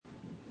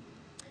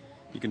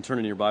You can turn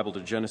in your Bible to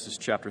Genesis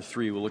chapter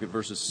 3. We'll look at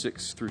verses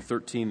 6 through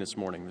 13 this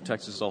morning. The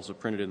text is also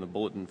printed in the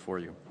bulletin for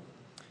you.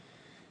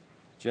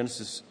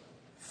 Genesis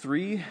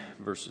 3,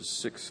 verses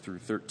 6 through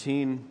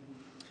 13.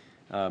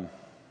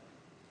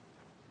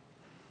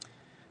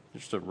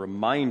 Just a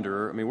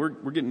reminder,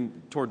 we're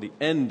getting toward the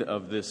end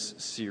of this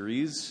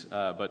series,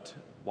 but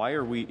why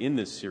are we in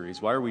this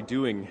series? Why are we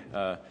doing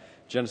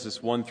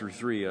Genesis 1 through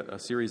 3, a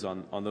series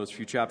on those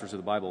few chapters of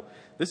the Bible?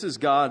 This is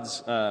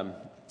God's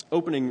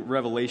opening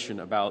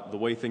revelation about the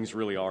way things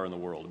really are in the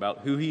world, about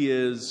who He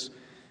is.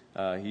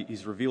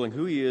 He's revealing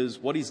who He is,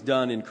 what He's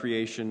done in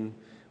creation,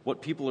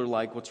 what people are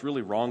like, what's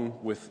really wrong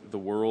with the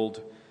world,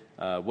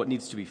 what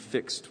needs to be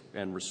fixed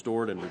and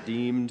restored and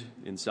redeemed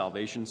in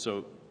salvation.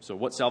 So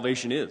what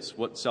salvation is,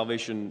 what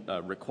salvation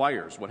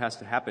requires, what has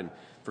to happen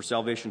for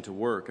salvation to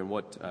work, and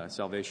what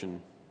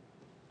salvation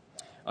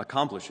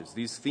accomplishes.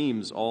 These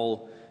themes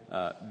all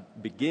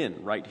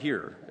begin right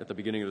here at the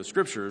beginning of the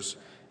Scriptures.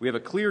 We have a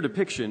clear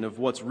depiction of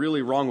what's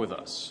really wrong with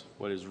us,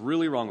 what is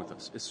really wrong with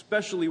us,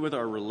 especially with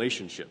our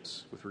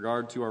relationships, with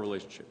regard to our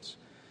relationships.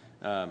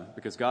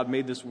 Because God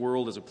made this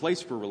world as a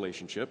place for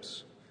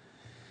relationships,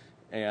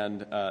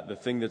 and the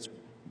thing that's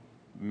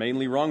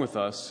mainly wrong with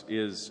us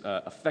is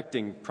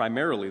affecting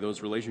primarily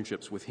those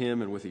relationships with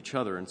Him and with each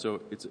other. And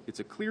so it's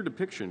a clear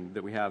depiction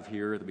that we have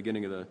here at the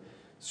beginning of the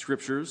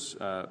Scriptures,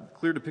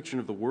 clear depiction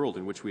of the world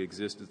in which we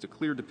exist. It's a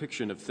clear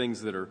depiction of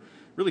things that are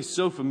really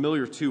so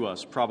familiar to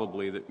us,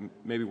 probably, that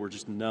maybe we're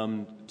just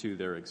numb to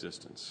their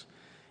existence.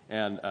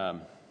 And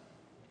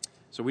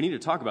so we need to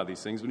talk about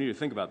these things. We need to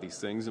think about these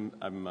things.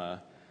 I'm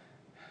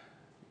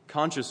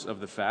conscious of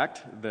the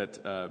fact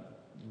that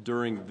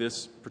during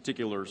this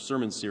particular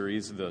sermon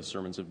series, the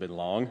sermons have been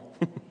long,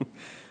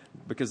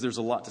 because there's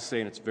a lot to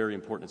say, and it's very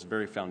important. It's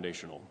very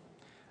foundational.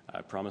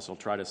 I promise I'll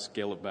try to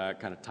scale it back,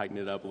 kind of tighten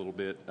it up a little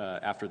bit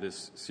after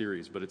this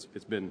series. But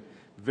it's been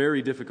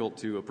very difficult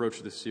to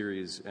approach this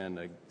series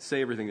and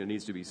say everything that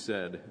needs to be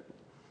said.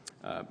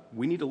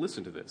 We need to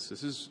listen to this.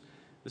 This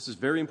is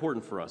very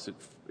important for us.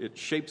 It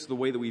shapes the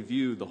way that we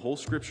view the whole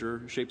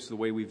Scripture, shapes the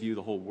way we view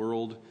the whole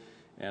world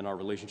and our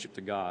relationship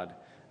to God.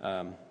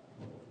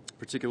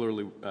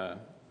 Particularly,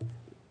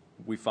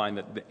 we find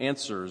that the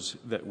answers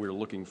that we're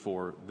looking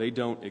for, they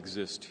don't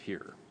exist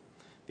here.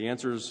 The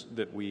answers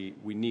that we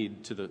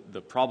need to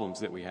the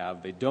problems that we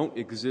have, they don't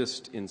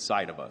exist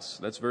inside of us.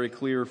 That's very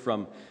clear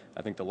from,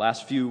 I think, the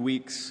last few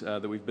weeks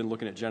that we've been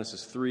looking at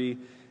Genesis 3,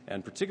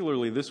 and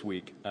particularly this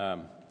week.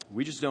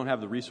 We just don't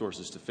have the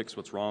resources to fix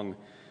what's wrong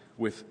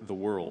with the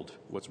world,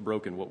 what's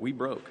broken, what we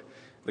broke.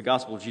 The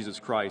gospel of Jesus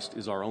Christ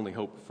is our only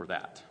hope for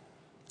that,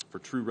 for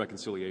true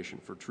reconciliation,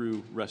 for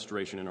true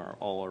restoration in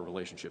all our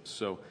relationships.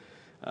 So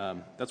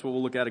that's what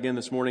we'll look at again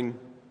this morning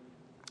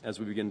as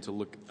we begin to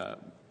look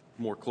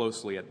more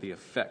closely at the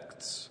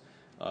effects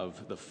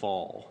of the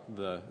fall,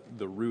 the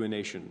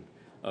ruination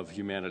of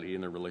humanity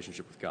in their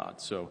relationship with God.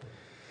 So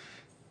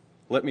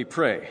let me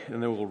pray,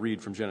 and then we'll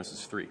read from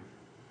Genesis 3.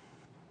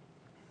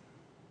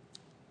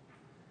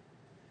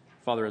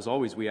 Father, as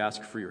always, we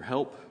ask for your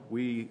help.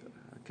 We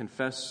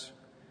confess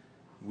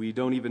we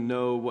don't even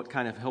know what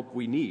kind of help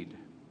we need.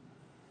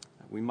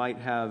 We might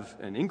have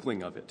an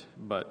inkling of it,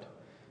 but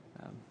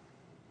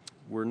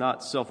we're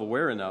not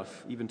self-aware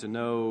enough even to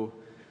know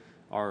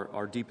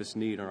our deepest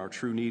need and our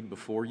true need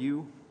before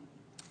you.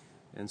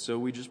 And so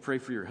we just pray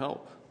for your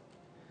help.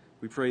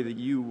 We pray that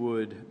you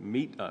would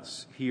meet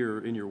us here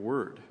in your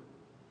word,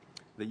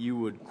 that you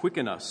would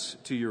quicken us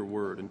to your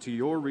word and to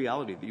your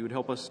reality, that you would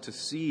help us to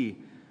see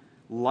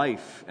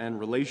life and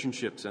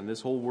relationships and this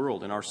whole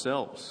world and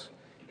ourselves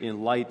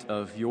in light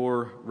of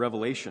your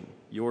revelation,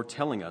 your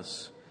telling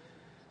us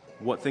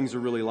what things are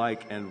really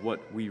like and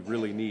what we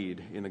really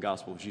need in the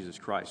gospel of Jesus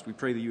Christ. We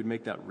pray that you would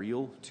make that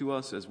real to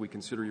us as we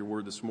consider your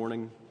word this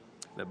morning,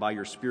 that by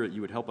your Spirit you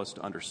would help us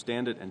to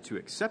understand it and to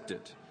accept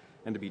it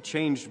and to be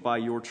changed by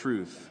your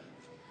truth.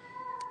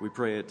 We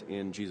pray it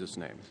in Jesus'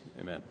 name.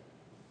 Amen.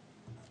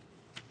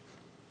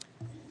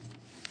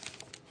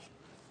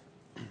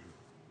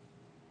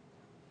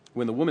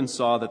 When the woman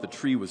saw that the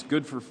tree was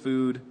good for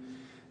food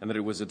and that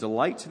it was a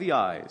delight to the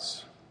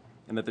eyes,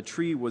 and that the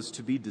tree was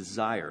to be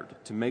desired,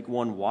 to make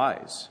one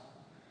wise,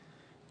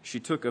 she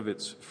took of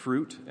its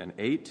fruit and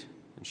ate,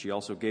 and she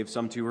also gave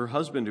some to her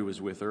husband who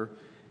was with her,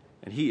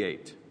 and he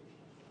ate.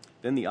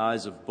 Then the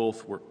eyes of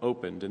both were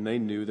opened, and they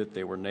knew that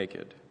they were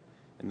naked.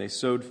 And they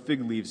sewed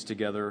fig leaves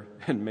together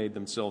and made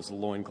themselves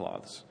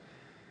loincloths.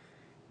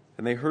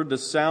 And they heard the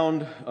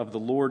sound of the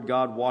Lord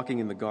God walking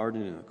in the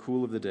garden in the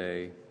cool of the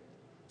day.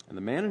 And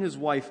the man and his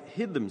wife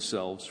hid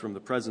themselves from the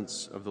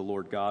presence of the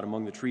Lord God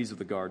among the trees of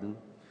the garden.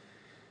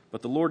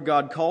 But the Lord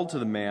God called to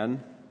the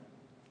man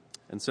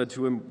and said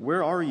to him,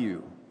 "Where are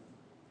you?"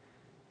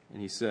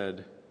 And he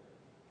said,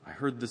 "I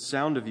heard the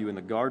sound of you in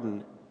the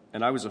garden,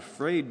 and I was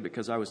afraid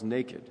because I was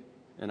naked,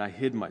 and I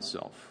hid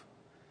myself."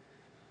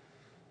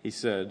 He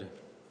said,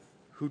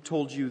 "Who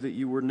told you that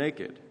you were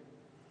naked?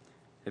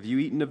 Have you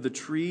eaten of the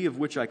tree of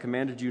which I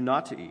commanded you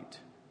not to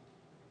eat?"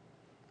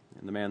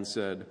 And the man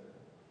said,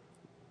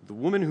 "The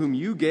woman whom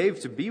you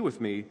gave to be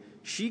with me,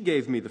 She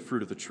gave me the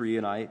fruit of the tree,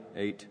 and I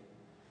ate.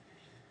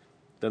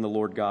 Then the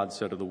Lord God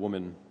said to the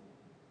woman,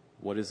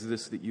 "What is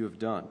this that you have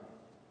done?"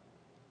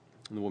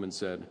 And the woman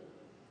said,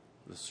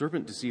 "The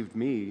serpent deceived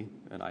me,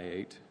 and I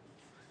ate."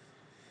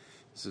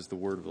 This is the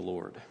word of the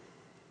Lord.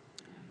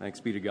 Thanks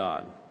be to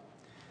God.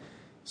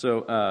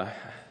 So,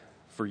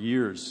 for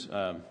years,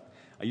 I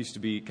used to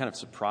be kind of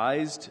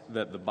surprised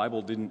that the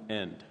Bible didn't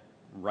end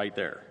right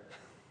there.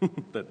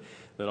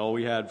 that all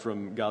we had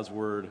from God's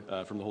Word,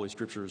 from the Holy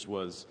Scriptures,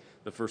 was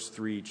the first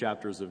 3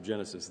 chapters of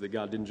Genesis, that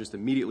God didn't just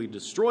immediately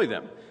destroy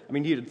them. I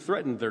mean, he had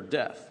threatened their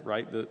death,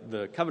 right?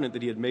 The covenant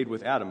that he had made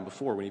with Adam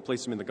before, when he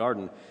placed him in the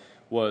garden,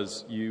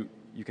 was you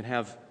can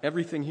have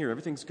everything here.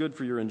 Everything's good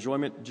for your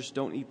enjoyment. Just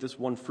don't eat this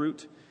one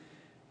fruit.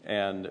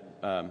 And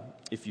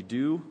if you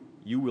do,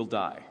 you will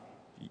die.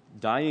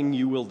 Dying,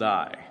 you will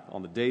die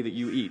on the day that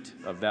you eat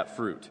of that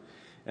fruit.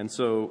 And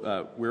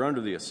so we're under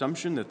the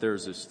assumption that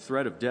there's this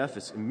threat of death,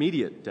 this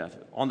immediate death.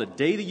 On the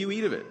day that you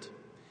eat of it,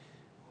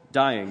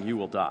 dying, you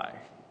will die.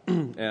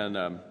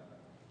 And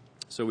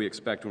so we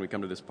expect when we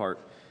come to this part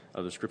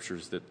of the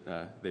Scriptures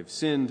that they've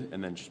sinned,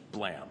 and then just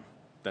blam,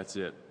 that's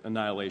it.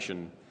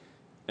 Annihilation,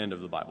 end of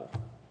the Bible,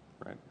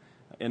 right?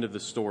 End of the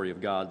story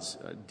of God's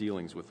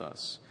dealings with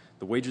us.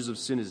 The wages of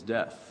sin is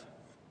death,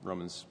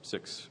 Romans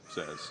 6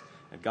 says.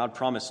 And God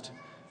promised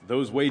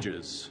those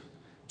wages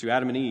to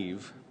Adam and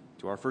Eve,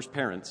 to our first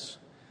parents,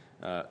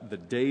 the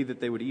day that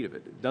they would eat of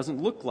it. It doesn't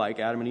look like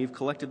Adam and Eve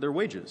collected their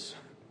wages,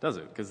 does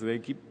it? Because they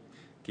keep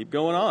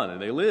going on,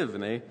 and they live,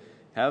 and they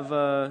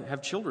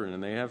have children,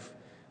 and they have,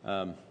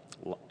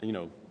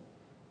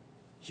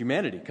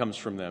 humanity comes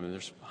from them, and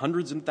there's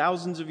hundreds and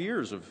thousands of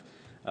years of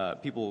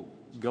people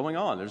going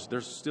on.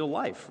 There's still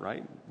life,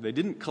 right? They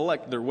didn't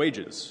collect their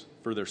wages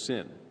for their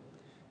sin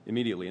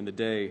immediately in the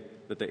day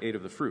that they ate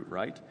of the fruit,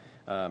 right?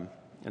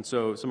 And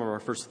so some of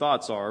our first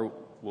thoughts are,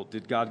 well,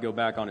 did God go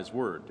back on his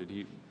word? Did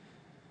he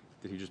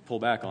just pull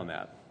back on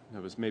that?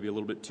 That was maybe a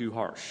little bit too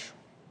harsh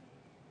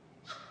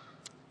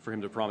for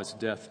him to promise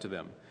death to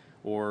them.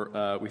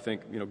 Or we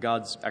think,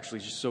 God's actually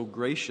just so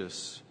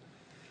gracious.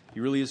 He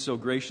really is so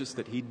gracious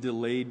that he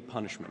delayed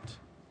punishment.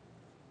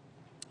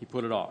 He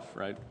put it off,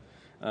 right?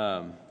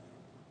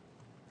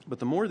 But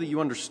the more that you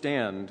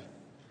understand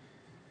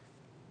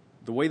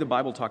the way the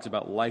Bible talks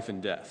about life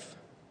and death,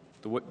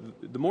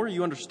 the more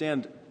you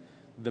understand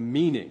the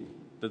meaning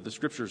that the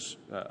Scriptures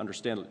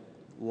understand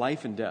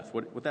life and death,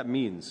 what that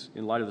means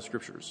in light of the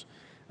Scriptures,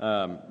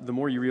 the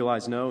more you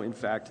realize, no, in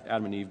fact,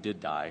 Adam and Eve did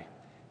die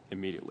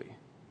immediately.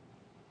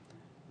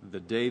 The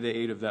day they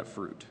ate of that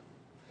fruit,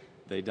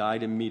 they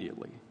died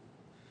immediately.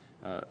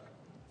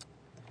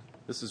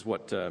 This is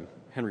what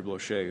Henry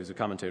Blocher, who's a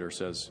commentator,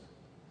 says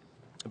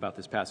about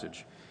this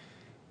passage.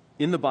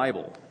 In the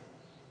Bible,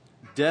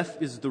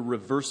 death is the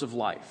reverse of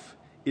life.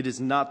 It is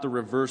not the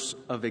reverse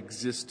of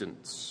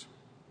existence.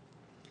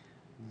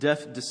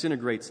 Death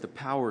disintegrates the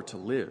power to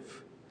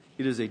live.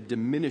 It is a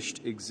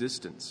diminished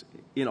existence.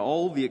 In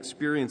all the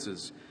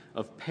experiences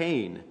of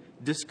pain,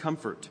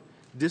 discomfort,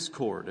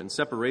 discord, and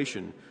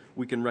separation,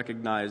 we can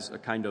recognize a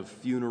kind of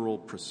funeral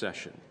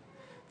procession.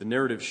 The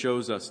narrative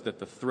shows us that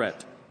the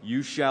threat,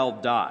 "You shall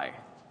die,"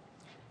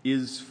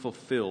 is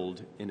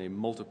fulfilled in a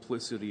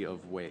multiplicity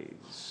of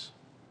ways.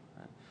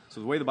 So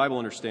the way the Bible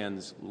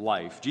understands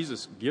life,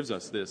 Jesus gives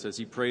us this as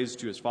he prays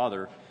to his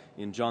Father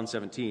in John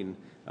 17,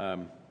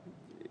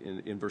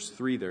 in verse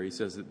 3 there. He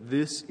says that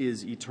this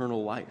is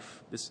eternal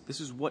life. This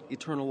is what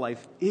eternal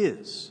life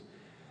is,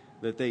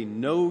 that they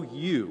know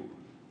you,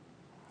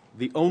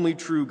 the only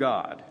true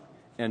God,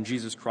 and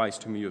Jesus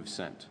Christ whom you have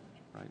sent.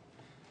 Right?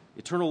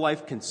 Eternal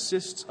life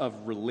consists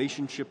of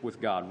relationship with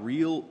God,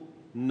 real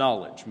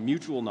knowledge,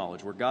 mutual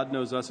knowledge, where God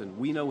knows us and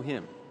we know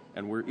him,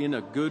 and we're in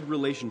a good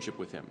relationship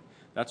with him.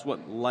 That's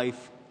what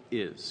life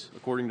is,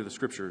 according to the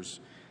Scriptures.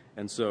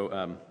 And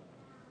so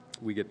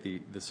we get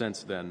the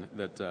sense then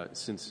that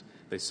since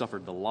they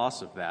suffered the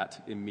loss of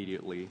that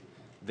immediately,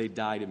 they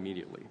died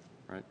immediately.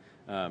 Right?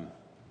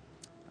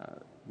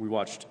 We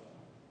watched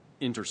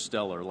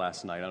Interstellar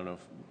last night. I don't know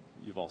if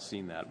you've all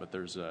seen that, but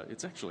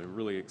it's actually a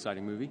really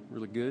exciting movie,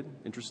 really good,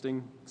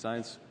 interesting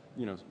science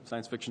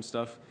fiction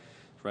stuff.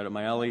 It's right up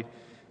my alley.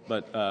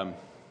 But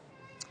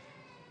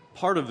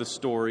part of the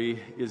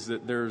story is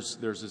that there's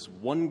this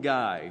one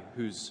guy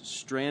who's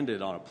stranded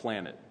on a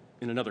planet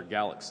in another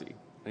galaxy,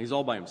 and he's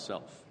all by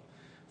himself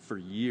for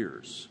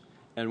years.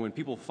 And when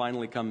people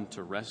finally come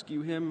to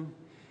rescue him,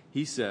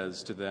 he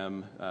says to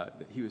them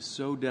that he was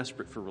so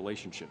desperate for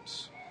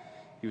relationships.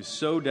 He was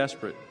so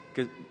desperate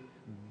because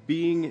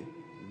being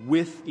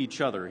with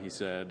each other, he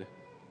said,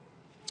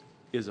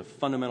 is a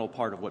fundamental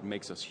part of what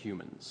makes us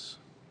humans.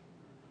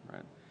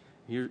 Right?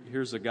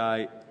 Here's a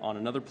guy on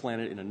another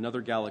planet in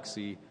another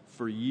galaxy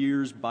for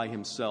years by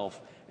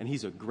himself, and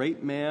he's a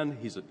great man.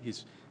 He's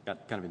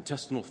got kind of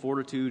intestinal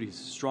fortitude. He's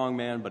a strong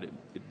man, but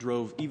it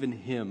drove even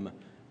him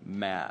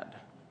mad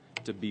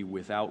to be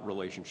without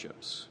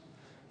relationships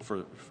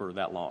for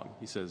that long.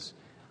 He says,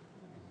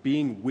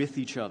 being with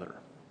each other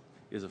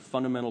is a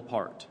fundamental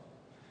part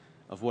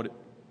of what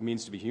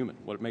means to be human,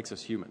 what makes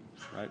us human,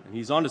 right? And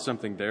he's onto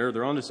something there.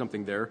 They're onto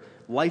something there.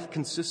 Life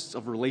consists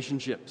of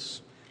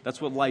relationships.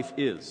 That's what life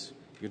is.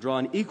 You can draw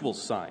an equal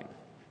sign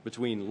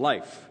between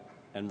life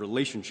and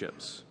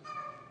relationships.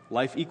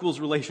 Life equals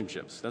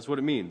relationships. That's what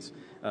it means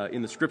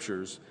in the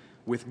Scriptures.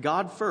 With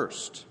God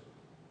first.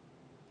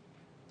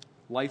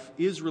 Life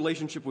is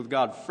relationship with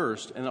God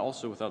first and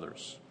also with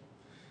others.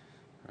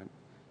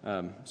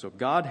 Right? So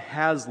God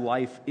has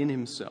life in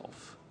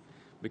himself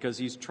because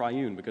he's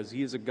triune, because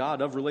he is a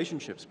God of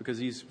relationships, because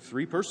he's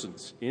three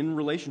persons in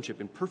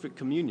relationship, in perfect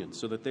communion,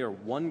 so that they are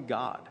one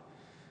God,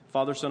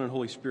 Father, Son, and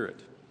Holy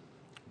Spirit.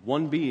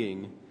 One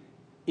being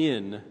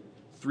in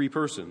three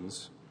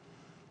persons,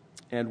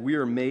 and we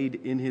are made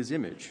in his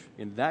image,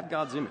 in that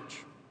God's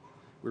image.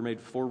 We're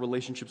made for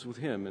relationships with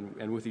him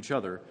and with each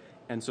other.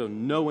 And so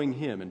knowing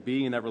him and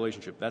being in that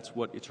relationship, that's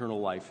what eternal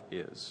life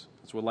is.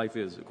 That's what life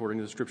is, according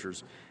to the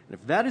Scriptures. And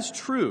if that is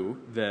true,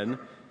 then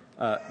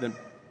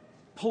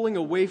pulling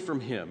away from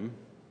him,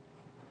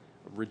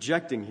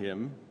 rejecting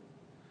him,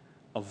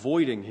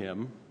 avoiding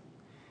him,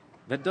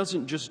 that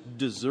doesn't just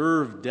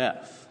deserve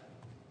death.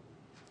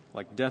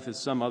 Like death is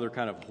some other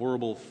kind of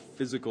horrible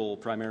physical,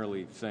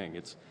 primarily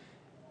thing.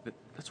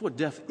 That's what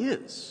death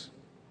is.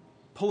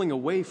 Pulling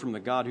away from the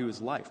God who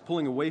is life,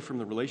 pulling away from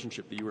the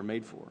relationship that you were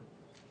made for.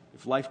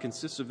 If life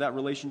consists of that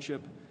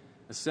relationship,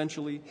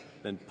 essentially,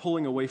 then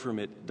pulling away from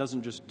it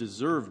doesn't just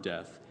deserve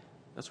death.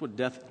 That's what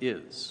death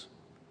is.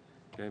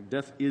 Okay?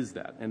 Death is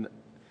that. And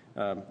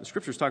the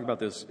Scriptures talk about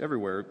this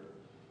everywhere.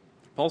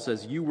 Paul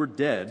says, you were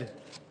dead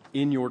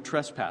in your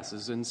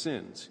trespasses and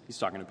sins. He's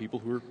talking to people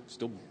who are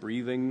still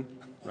breathing,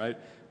 right?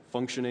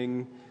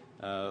 Functioning,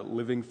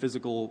 living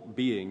physical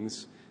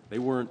beings. They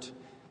weren't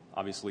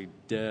obviously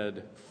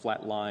dead,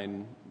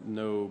 flatline,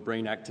 no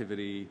brain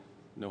activity,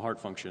 no heart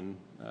function.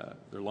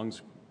 Their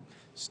lungs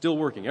still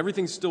working.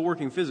 Everything's still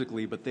working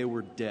physically, but they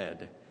were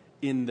dead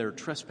in their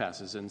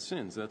trespasses and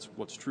sins. That's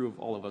what's true of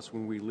all of us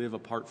when we live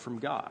apart from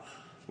God,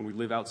 when we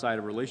live outside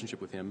of a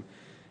relationship with him.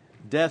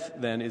 Death,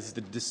 then, is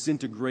the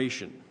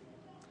disintegration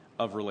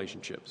of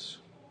relationships.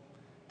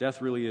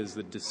 Death really is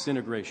the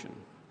disintegration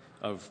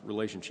of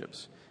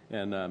relationships.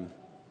 And I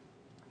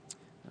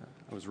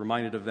was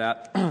reminded of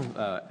that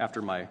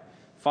after my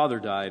father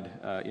died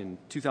in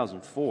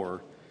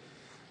 2004.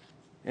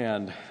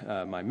 And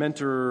my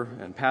mentor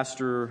and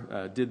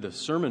pastor did the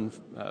sermon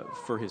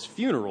for his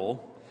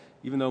funeral,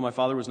 even though my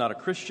father was not a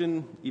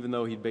Christian, even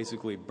though he'd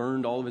basically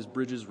burned all of his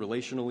bridges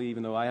relationally,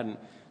 even though I hadn't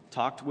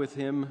talked with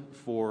him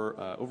for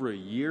over a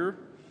year.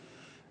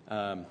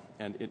 And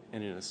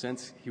in a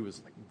sense, he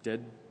was like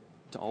dead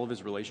to all of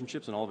his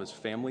relationships and all of his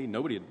family.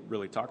 Nobody had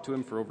really talked to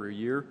him for over a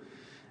year.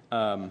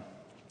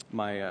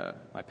 My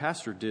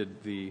pastor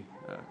did the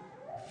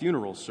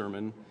funeral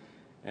sermon,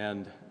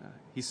 and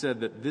he said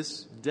that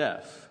this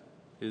death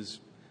is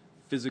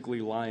physically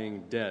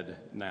lying dead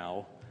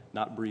now,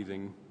 not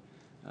breathing.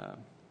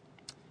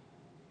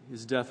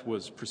 His death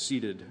was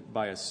preceded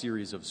by a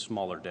series of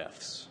smaller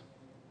deaths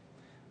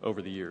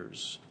over the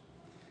years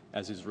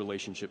as his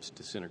relationships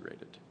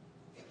disintegrated.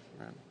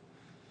 Right?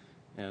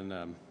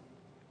 And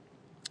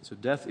so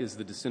death is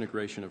the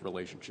disintegration of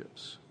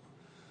relationships.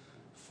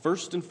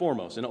 First and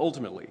foremost, and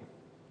ultimately,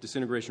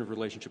 disintegration of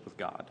relationship with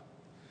God.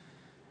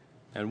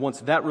 And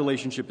once that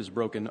relationship is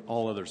broken,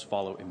 all others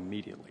follow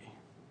immediately.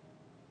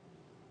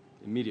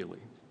 Immediately.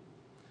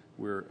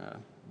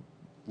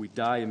 We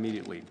die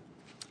immediately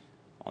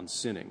on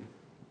sinning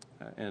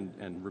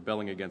and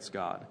rebelling against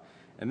God.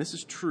 And this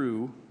is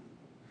true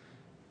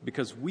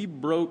because we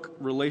broke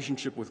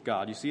relationship with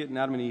God. You see it in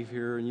Adam and Eve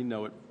here, and you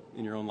know it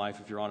in your own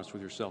life if you're honest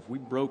with yourself. We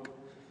broke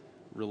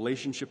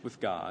relationship with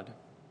God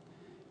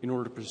in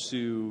order to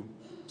pursue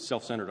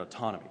self-centered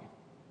autonomy,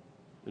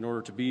 in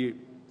order to be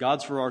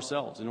gods for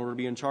ourselves, in order to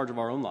be in charge of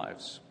our own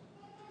lives,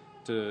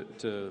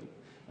 to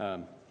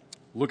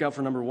look out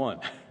for number one,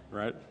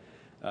 right?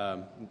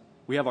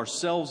 We have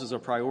ourselves as a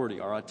priority.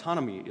 Our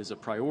autonomy is a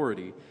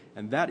priority,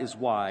 and that is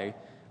why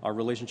our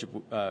relationship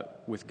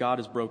with God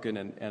is broken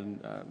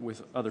and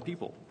with other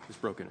people is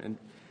broken. And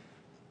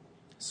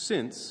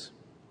since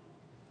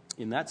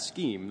in that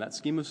scheme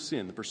of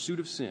sin, the pursuit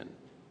of sin,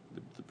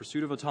 the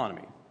pursuit of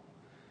autonomy,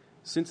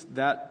 since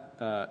that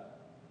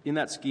in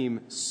that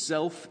scheme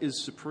self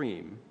is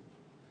supreme,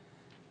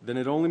 then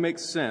it only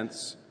makes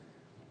sense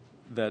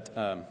that,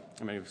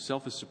 if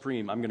self is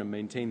supreme, I'm going to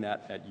maintain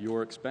that at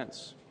your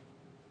expense.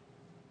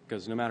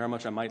 Because no matter how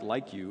much I might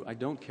like you, I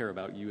don't care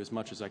about you as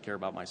much as I care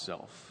about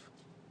myself.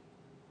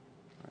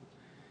 Right?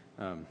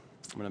 I'm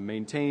going to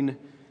maintain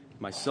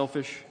my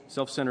selfish,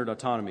 self-centered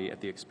autonomy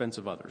at the expense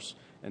of others.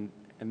 And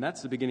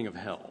that's the beginning of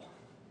hell.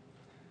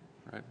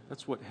 Right?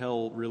 That's what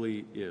hell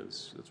really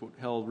is. That's what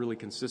hell really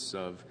consists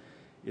of.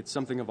 It's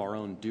something of our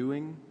own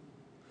doing,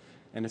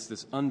 and it's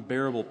this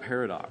unbearable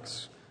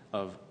paradox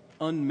of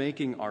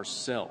unmaking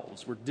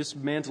ourselves. We're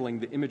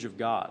dismantling the image of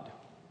God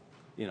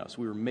in us.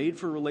 We were made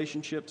for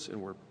relationships,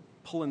 and we're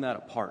pulling that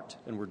apart,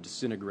 and we're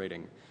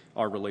disintegrating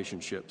our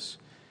relationships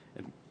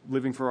and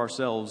living for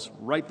ourselves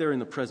right there in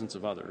the presence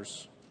of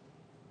others.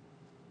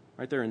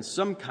 right? They're in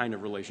some kind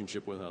of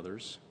relationship with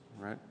others,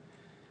 right?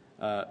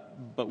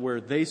 But where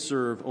they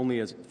serve only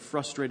as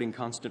frustrating,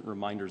 constant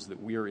reminders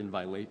that we are in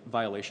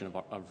violation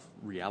of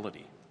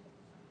reality.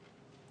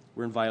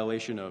 We're in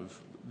violation of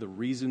the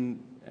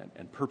reason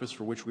and purpose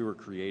for which we were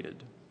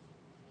created.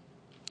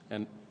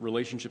 And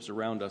relationships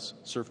around us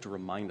serve to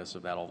remind us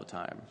of that all the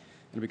time.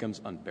 And it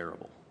becomes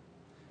unbearable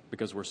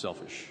because we're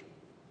selfish,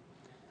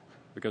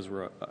 because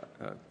we're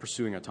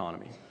pursuing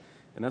autonomy.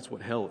 And that's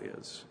what hell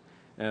is.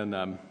 And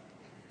it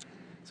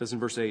says in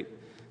verse 8,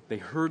 they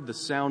heard the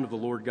sound of the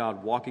Lord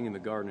God walking in the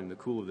garden in the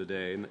cool of the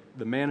day. And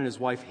the man and his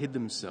wife hid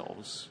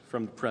themselves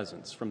from the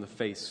presence, from the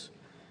face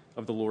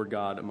of the Lord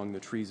God among the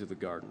trees of the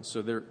garden.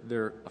 So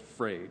they're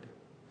afraid.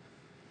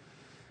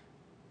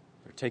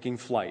 They're taking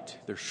flight.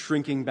 They're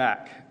shrinking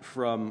back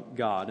from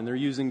God. And they're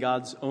using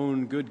God's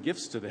own good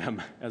gifts to them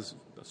as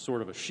a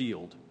sort of a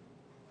shield.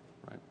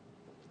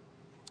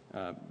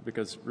 Right?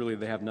 Because really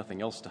they have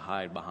nothing else to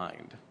hide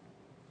behind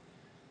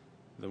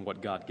than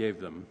what God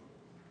gave them.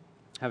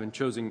 Having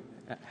chosen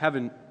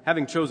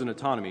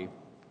autonomy,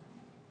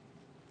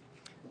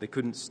 they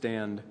couldn't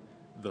stand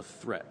the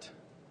threat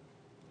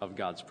of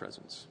God's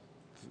presence,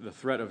 the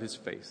threat of his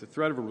face, the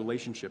threat of a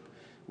relationship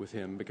with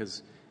him,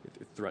 because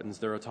it threatens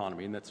their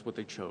autonomy, and that's what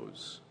they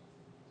chose.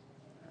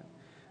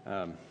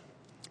 But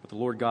the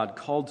Lord God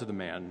called to the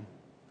man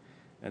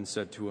and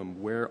said to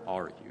him, "Where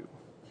are you?"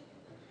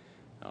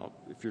 Now,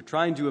 if you're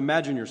trying to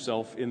imagine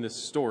yourself in this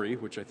story,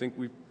 which I think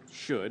we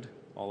should,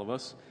 all of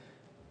us,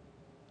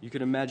 you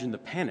can imagine the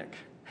panic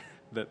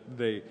that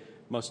they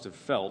must have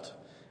felt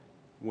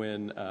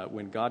when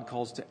God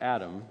calls to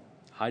Adam,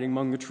 hiding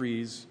among the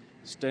trees,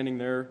 standing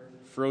there,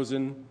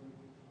 frozen.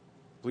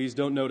 Please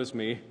don't notice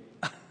me.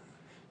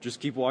 Just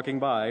keep walking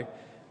by.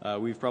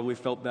 We've probably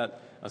felt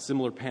a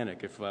similar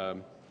panic if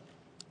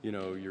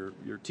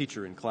your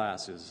teacher in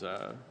class is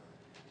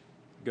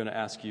going to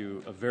ask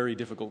you a very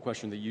difficult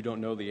question that you don't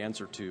know the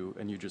answer to,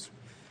 and you just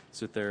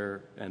sit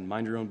there and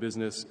mind your own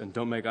business and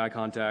don't make eye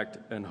contact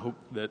and hope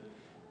that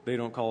they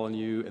don't call on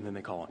you, and then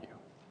they call on you.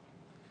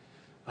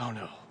 Oh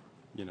no,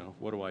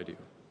 what do I do?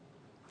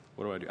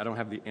 What do I do? I don't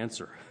have the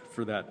answer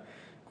for that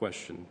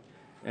question.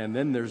 And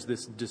then there's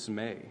this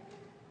dismay.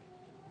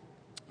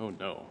 Oh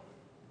no.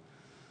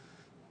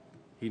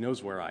 He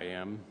knows where I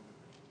am.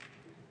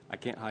 I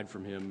can't hide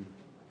from him.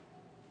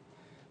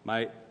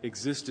 My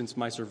existence,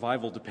 my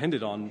survival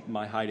depended on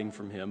my hiding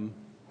from him,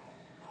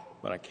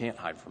 but I can't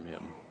hide from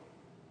him.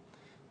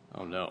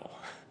 Oh no.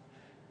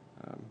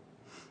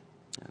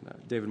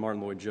 David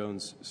Martin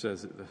Lloyd-Jones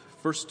says that the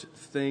first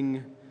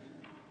thing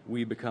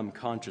we become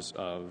conscious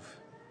of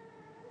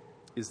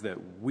is that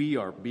we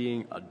are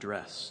being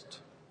addressed.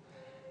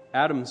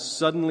 Adam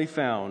suddenly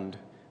found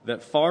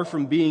that far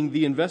from being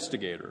the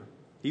investigator,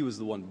 he was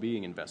the one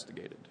being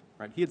investigated.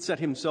 Right? He had set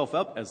himself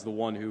up as the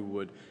one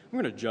who I'm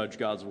going to judge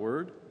God's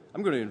word.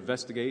 I'm going to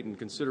investigate and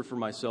consider for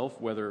myself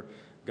whether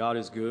God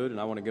is good and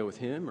I want to go with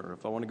him, or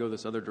if I want to go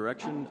this other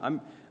direction.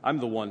 I'm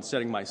the one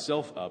setting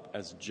myself up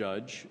as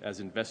judge,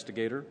 as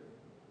investigator.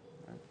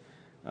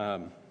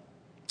 Right?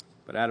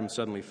 But Adam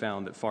suddenly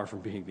found that far from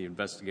being the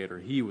investigator,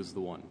 he was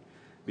the one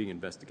being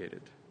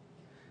investigated.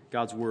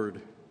 God's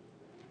word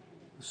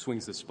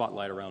swings the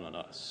spotlight around on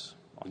us,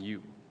 on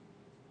you.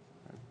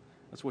 Right?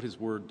 That's what his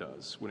word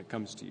does when it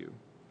comes to you.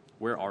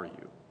 Where are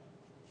you?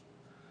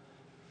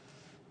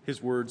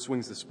 His word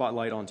swings the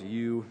spotlight onto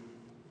you.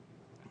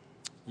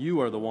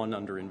 You are the one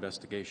under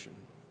investigation.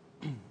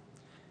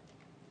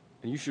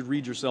 And you should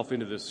read yourself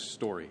into this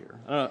story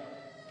here.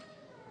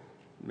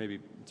 Maybe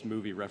it's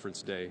movie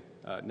reference day.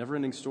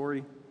 Never-Ending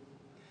Story? How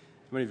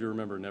many of you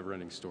remember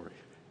Never-Ending Story?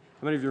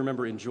 How many of you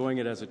remember enjoying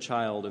it as a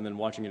child and then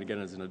watching it again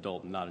as an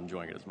adult and not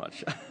enjoying it as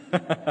much?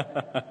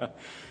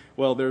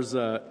 Well, there's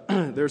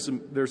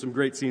some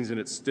great scenes in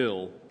it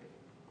still.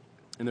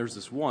 And there's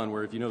this one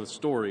where, if you know the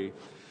story,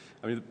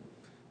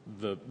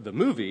 the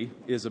movie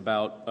is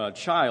about a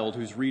child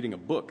who's reading a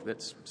book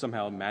that's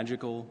somehow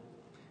magical,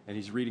 and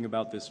he's reading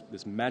about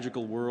this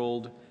magical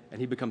world, and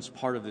he becomes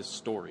part of this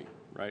story,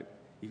 right?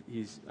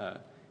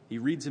 He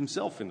reads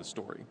himself in the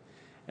story.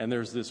 And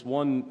there's this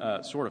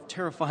one sort of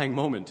terrifying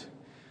moment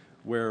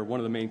where one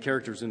of the main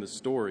characters in the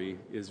story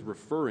is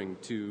referring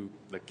to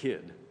the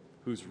kid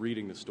who's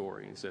reading the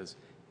story. And he says,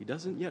 he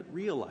doesn't yet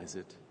realize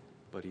it,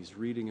 but he's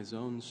reading his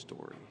own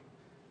story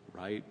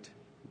right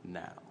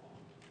now.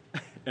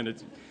 And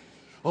it's,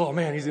 oh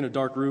man, he's in a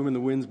dark room and the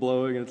wind's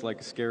blowing and it's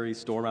like a scary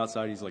storm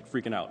outside. He's like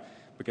freaking out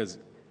because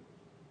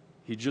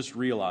he just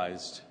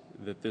realized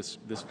that this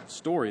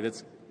story,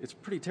 it's a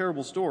pretty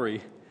terrible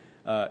story,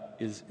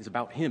 is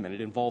about him, and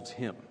it involves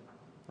him,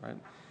 right?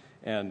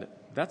 And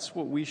that's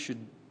what we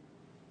should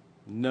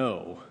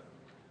know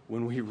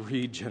when we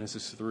read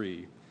Genesis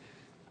 3.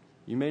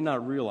 You may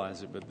not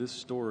realize it, but this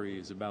story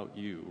is about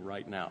you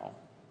right now.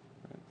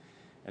 Right?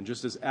 And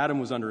just as Adam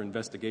was under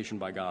investigation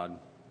by God,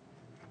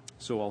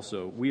 so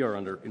also we are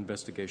under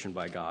investigation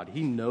by God.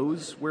 He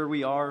knows where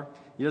we are.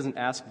 He doesn't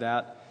ask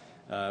that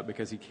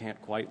because he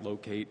can't quite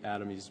locate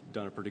Adam. He's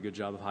done a pretty good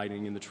job of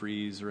hiding in the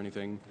trees or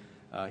anything.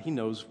 He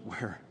knows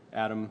where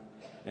Adam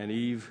and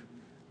Eve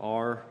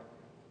are,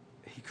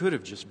 he could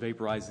have just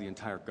vaporized the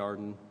entire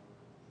garden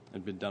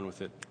and been done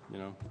with it, you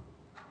know.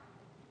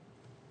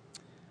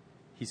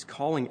 He's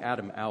calling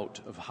Adam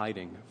out of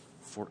hiding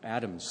for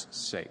Adam's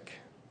sake.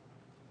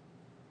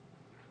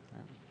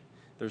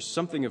 There's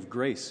something of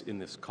grace in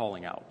this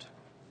calling out.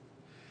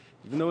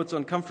 Even though it's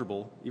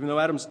uncomfortable, even though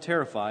Adam's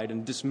terrified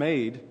and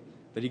dismayed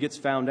that he gets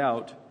found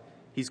out,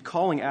 he's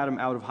calling Adam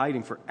out of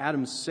hiding for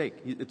Adam's sake.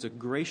 It's a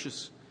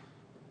gracious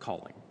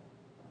calling.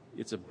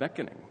 It's a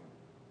beckoning,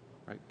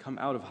 right? Come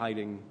out of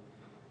hiding,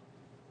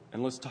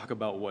 and let's talk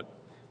about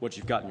what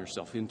you've gotten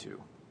yourself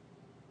into.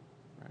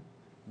 Right?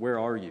 Where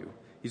are you?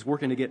 He's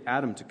working to get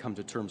Adam to come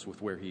to terms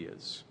with where he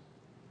is,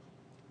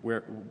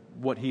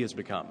 what he has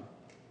become,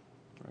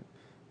 right?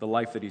 The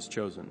life that he's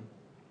chosen.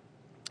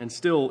 And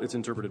still, it's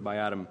interpreted by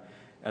Adam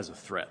as a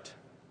threat.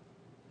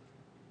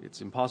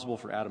 It's impossible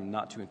for Adam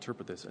not to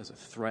interpret this as a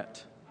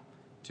threat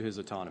to his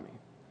autonomy,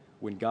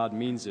 when God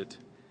means it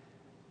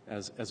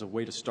as a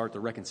way to start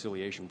the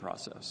reconciliation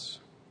process.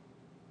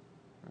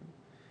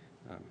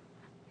 Right?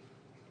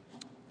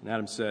 And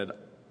Adam said,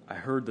 I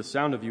heard the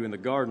sound of you in the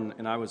garden,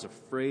 and I was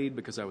afraid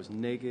because I was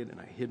naked, and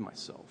I hid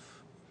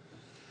myself.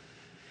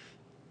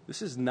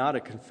 This is not a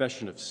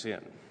confession of sin,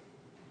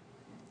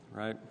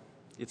 right?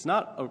 It's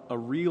not a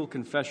real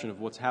confession of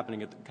what's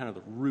happening at kind of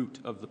the root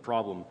of the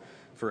problem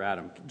for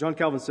Adam. John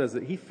Calvin says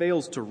that he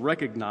fails to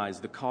recognize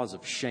the cause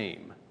of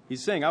shame.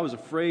 He's saying, I was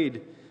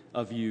afraid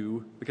of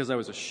you because I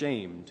was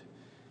ashamed,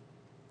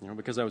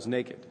 because I was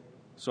naked,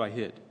 so I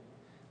hid.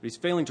 But he's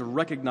failing to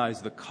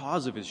recognize the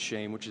cause of his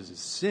shame, which is his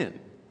sin.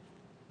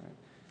 Right?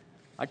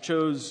 I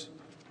chose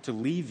to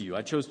leave you.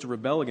 I chose to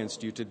rebel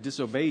against you, to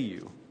disobey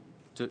you,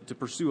 to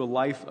pursue a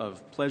life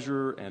of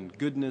pleasure and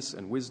goodness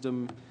and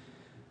wisdom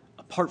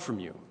apart from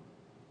you.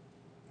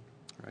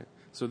 Right?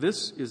 So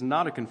this is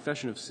not a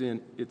confession of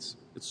sin. It's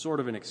sort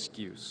of an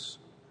excuse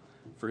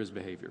for his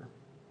behavior,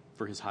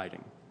 for his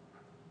hiding.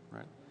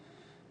 Right?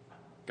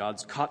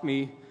 God's caught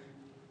me.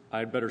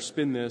 I'd better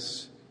spin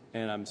this,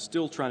 and I'm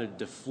still trying to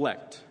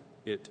deflect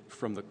it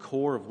from the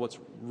core of what's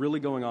really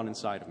going on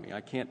inside of me.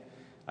 I can't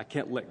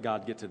let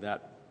God get to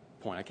that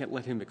point. I can't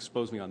let him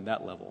expose me on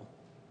that level.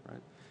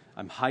 Right?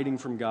 I'm hiding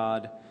from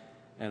God,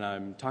 and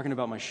I'm talking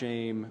about my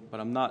shame, but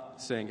I'm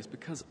not saying it's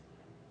because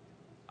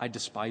I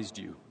despised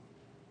you.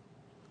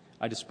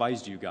 I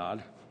despised you,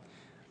 God.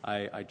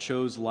 I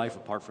chose life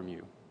apart from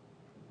you.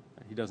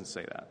 He doesn't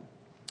say that.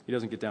 He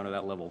doesn't get down to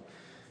that level.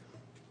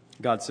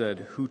 God said,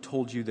 who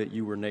told you that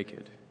you were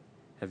naked?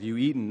 Have you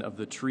eaten of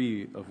the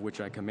tree of which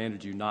I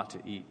commanded you not to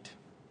eat?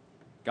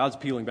 God's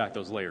peeling back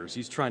those layers.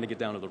 He's trying to get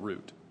down to the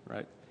root,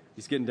 right?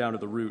 He's getting down to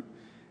the root,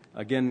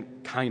 again,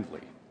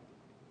 kindly,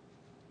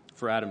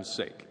 for Adam's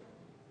sake,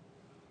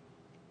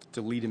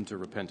 to lead him to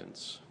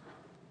repentance.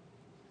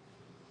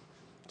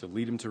 To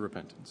lead him to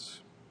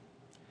repentance.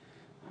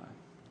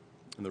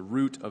 And the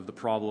root of the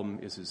problem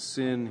is his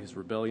sin, his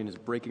rebellion, his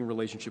breaking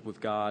relationship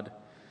with God.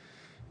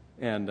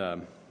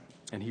 And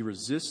he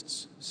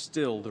resists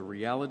still the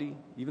reality,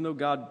 even though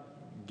God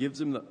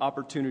gives him the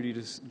opportunity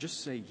to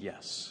just say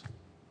yes.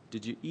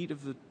 Did you eat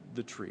of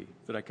the tree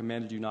that I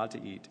commanded you not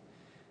to eat?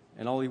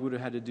 And all he would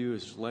have had to do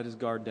is just let his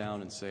guard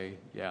down and say,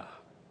 yeah,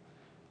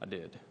 I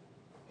did.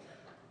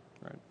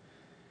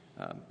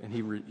 Right? And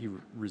he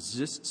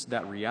resists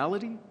that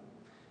reality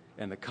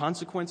and the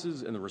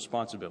consequences and the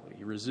responsibility.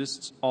 He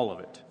resists all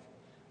of it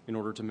in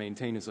order to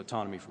maintain his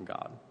autonomy from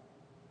God.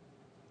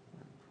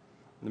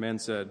 And the man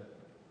said,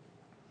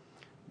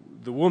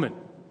 the woman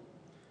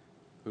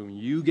whom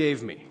you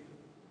gave me,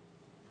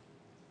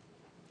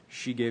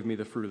 she gave me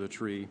the fruit of the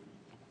tree,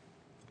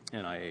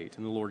 and I ate.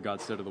 And the Lord God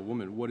said to the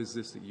woman, what is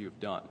this that you have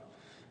done?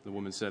 The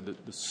woman said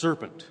that the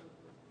serpent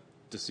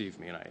deceived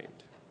me, and I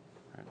ate.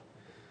 Right?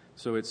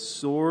 So it's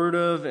sort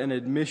of an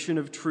admission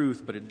of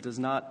truth, but it does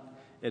not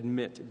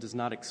admit, it does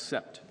not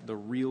accept the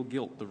real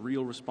guilt, the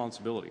real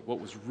responsibility, what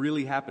was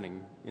really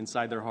happening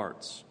inside their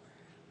hearts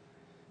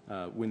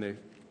when they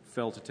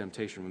fell to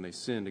temptation, when they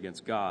sinned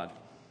against God.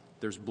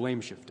 There's blame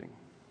shifting.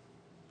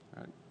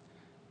 Right?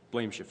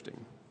 Blame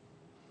shifting.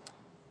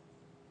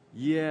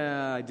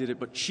 Yeah, I did it,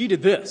 but she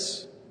did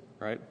this.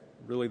 Right?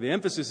 Really, the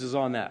emphasis is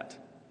on that.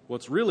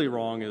 What's really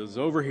wrong is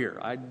over here.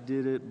 I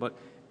did it, but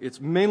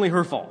it's mainly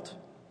her fault.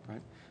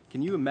 Right?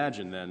 Can you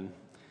imagine then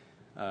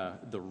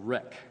the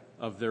wreck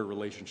of their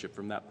relationship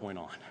from that point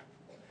on,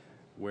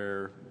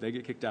 where they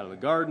get kicked out of the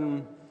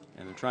garden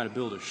and they're trying to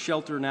build a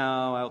shelter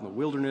now out in the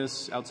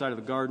wilderness outside of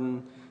the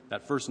garden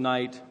that first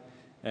night,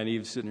 and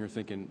Eve's sitting here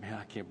thinking, man,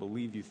 I can't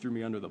believe you threw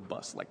me under the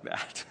bus like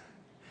that.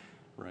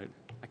 Right?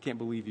 I can't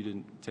believe you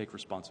didn't take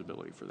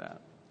responsibility for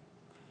that.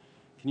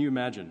 Can you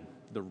imagine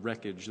the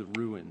wreckage, the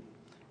ruin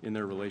in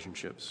their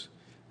relationships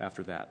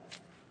after that?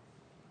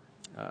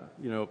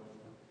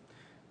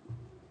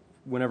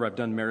 Whenever I've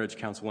done marriage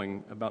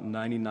counseling, about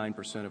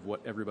 99% of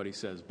what everybody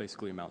says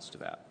basically amounts to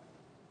that.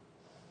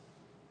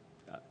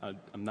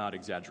 I'm not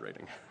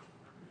exaggerating.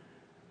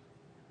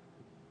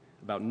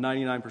 About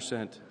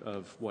 99%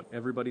 of what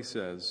everybody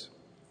says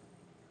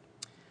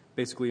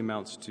basically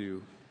amounts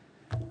to,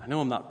 I know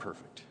I'm not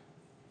perfect.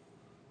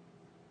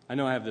 I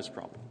know I have this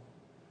problem,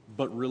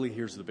 but really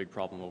here's the big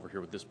problem over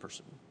here with this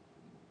person.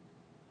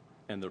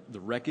 And the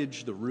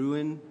wreckage, the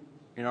ruin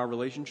in our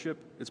relationship,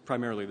 it's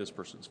primarily this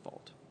person's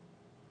fault.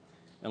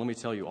 And let me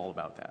tell you all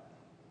about that.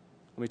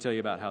 Let me tell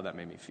you about how that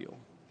made me feel.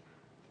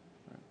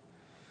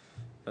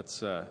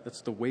 That's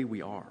the way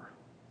we are.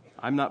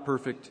 I'm not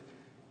perfect.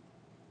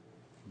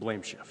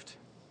 Blame shift.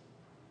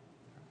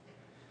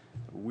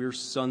 We're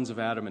sons of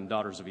Adam and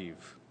daughters of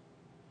Eve.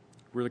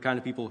 We're the kind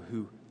of people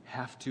who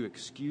have to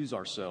excuse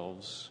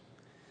ourselves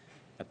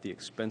at the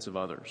expense of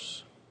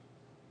others.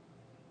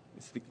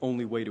 It's the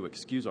only way to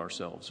excuse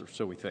ourselves, or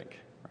so we think,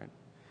 right?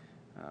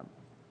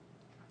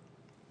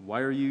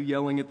 Why are you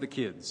yelling at the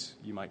kids,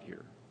 you might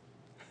hear.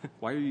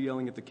 Why are you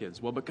yelling at the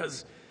kids? Well,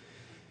 because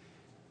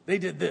they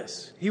did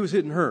this. He was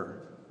hitting her.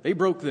 They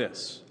broke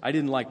this. I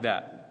didn't like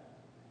that.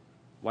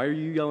 Why are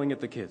you yelling at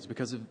the kids?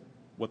 Because of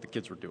what the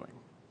kids were doing.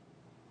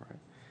 Right?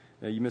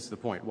 Now, you missed the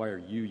point. Why are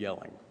you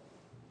yelling?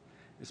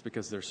 It's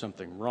because there's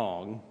something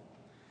wrong.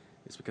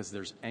 It's because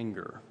there's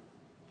anger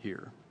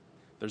here.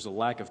 There's a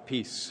lack of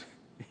peace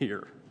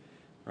here.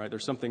 Right?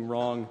 There's something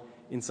wrong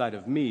inside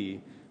of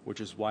me,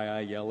 which is why I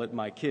yell at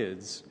my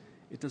kids.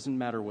 It doesn't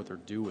matter what they're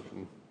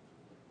doing.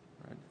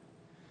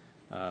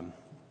 Right?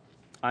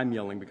 I'm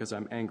yelling because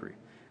I'm angry.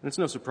 And it's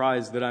no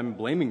surprise that I'm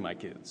blaming my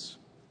kids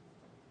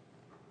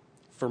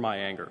for my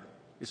anger.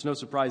 It's no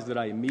surprise that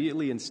I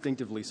immediately,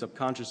 instinctively,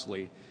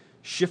 subconsciously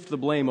shift the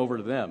blame over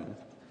to them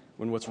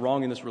when what's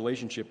wrong in this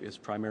relationship is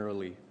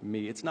primarily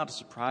me. It's not a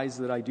surprise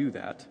that I do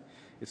that.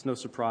 It's no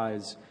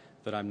surprise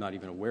that I'm not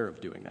even aware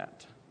of doing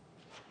that.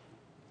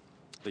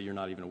 That you're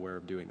not even aware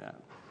of doing that.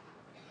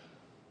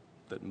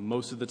 That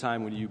most of the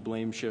time when you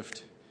blame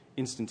shift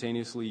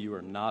instantaneously, you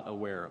are not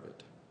aware of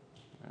it.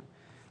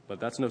 But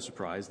that's no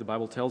surprise. The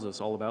Bible tells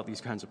us all about these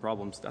kinds of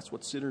problems. That's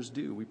what sinners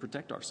do. We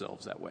protect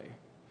ourselves that way,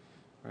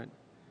 right?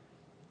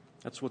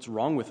 That's what's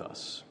wrong with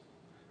us.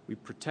 We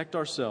protect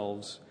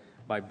ourselves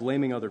by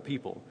blaming other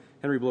people.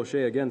 Henry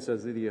Blocher again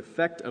says that the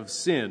effect of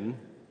sin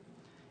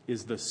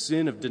is the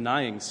sin of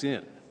denying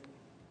sin.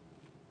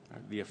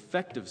 Right? The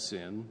effect of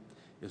sin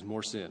is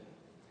more sin.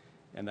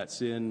 And that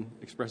sin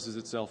expresses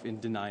itself in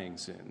denying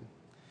sin.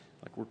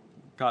 Like we're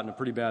caught in a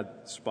pretty bad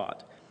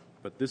spot.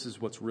 But this is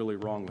what's really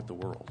wrong with the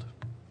world.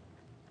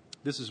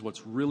 This is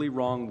what's really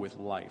wrong with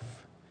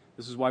life.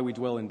 This is why we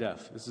dwell in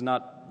death. This is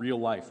not real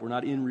life. We're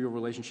not in real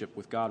relationship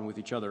with God and with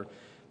each other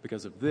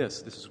because of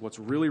this. This is what's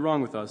really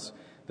wrong with us,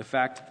 the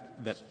fact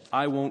that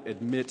I won't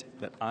admit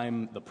that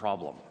I'm the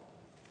problem.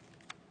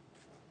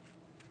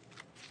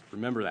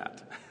 Remember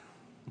that.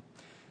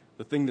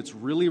 The thing that's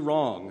really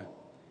wrong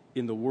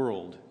in the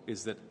world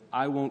is that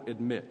I won't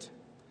admit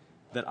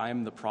that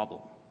I'm the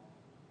problem.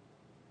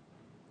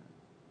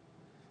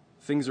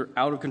 Things are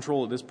out of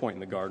control at this point in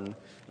the garden.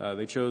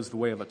 They chose the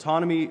way of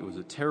autonomy. It was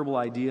a terrible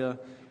idea,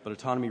 but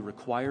autonomy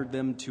required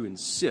them to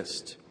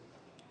insist.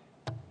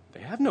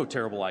 They have no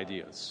terrible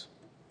ideas,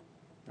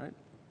 right?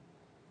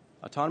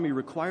 Autonomy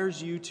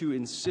requires you to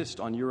insist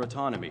on your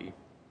autonomy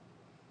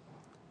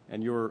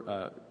and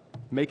your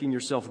making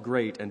yourself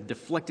great and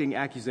deflecting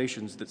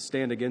accusations that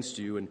stand against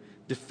you and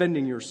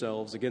defending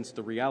yourselves against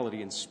the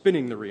reality and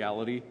spinning the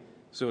reality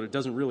so that it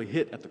doesn't really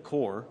hit at the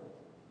core,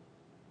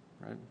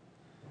 right?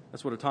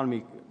 That's what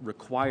autonomy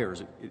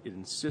requires. It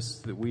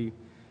insists that we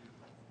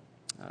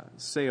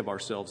say of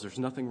ourselves, there's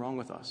nothing wrong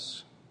with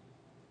us.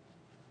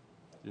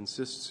 It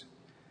insists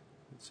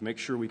to make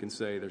sure we can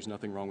say, there's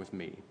nothing wrong with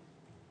me.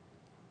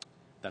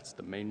 That's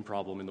the main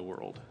problem in the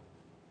world,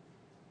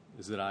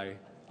 is that I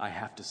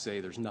have to say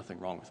there's nothing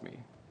wrong with me.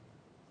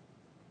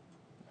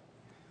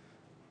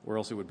 Or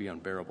else it would be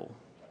unbearable.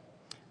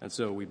 And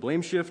so we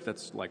blame shift.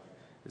 It's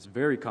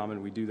very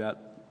common. We do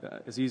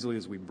that as easily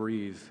as we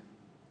breathe.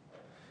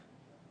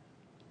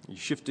 You're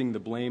shifting the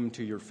blame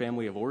to your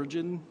family of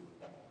origin.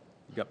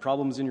 You've got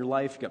problems in your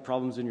life. You've got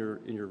problems in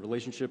your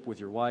relationship with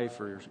your wife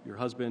or your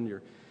husband,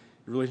 your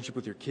relationship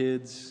with your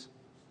kids.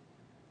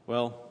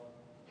 Well,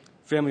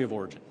 family of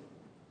origin,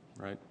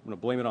 right? I'm going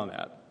to blame it on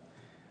that.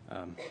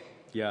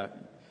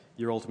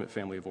 Your ultimate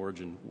family of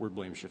origin, we're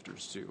blame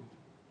shifters too.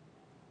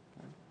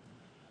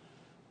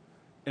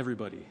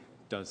 Everybody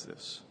does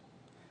this.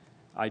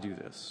 I do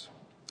this.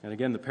 And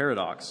again, the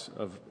paradox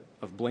of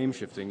blame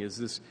shifting is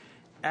this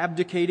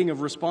abdicating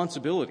of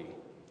responsibility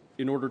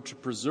in order to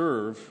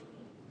preserve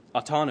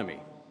autonomy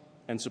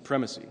and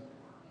supremacy.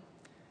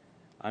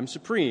 I'm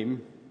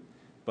supreme,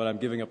 but I'm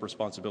giving up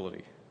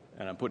responsibility,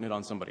 and I'm putting it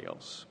on somebody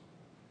else.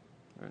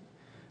 Right?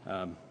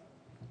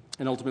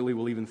 And ultimately,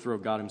 we'll even throw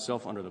God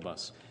himself under the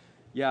bus.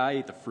 Yeah, I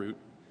ate the fruit,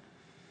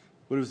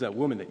 but it was that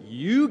woman that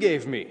you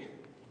gave me.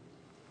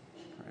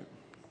 Right?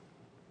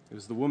 It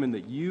was the woman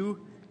that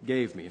you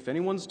gave me. If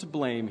anyone's to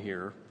blame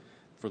here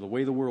for the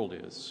way the world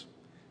is,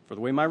 for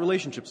the way my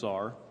relationships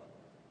are,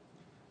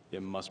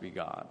 it must be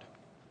God.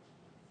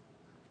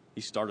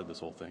 He started this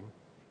whole thing.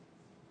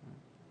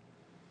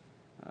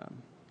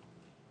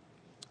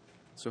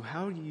 So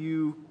how do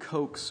you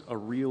coax a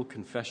real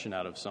confession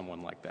out of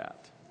someone like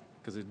that?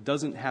 Because it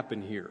doesn't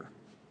happen here.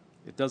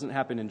 It doesn't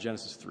happen in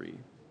Genesis 3.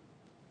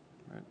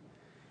 Right?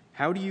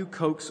 How do you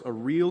coax a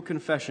real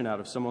confession out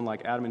of someone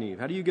like Adam and Eve?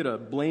 How do you get a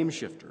blame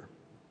shifter?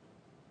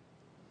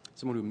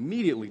 Someone who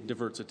immediately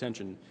diverts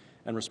attention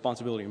and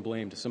responsibility and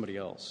blame to somebody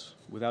else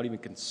without even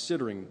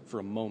considering for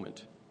a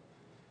moment,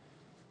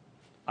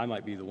 I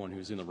might be the one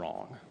who's in the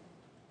wrong.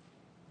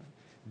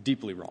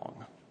 Deeply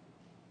wrong.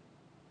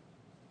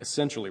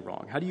 Essentially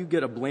wrong. How do you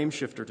get a blame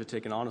shifter to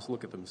take an honest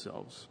look at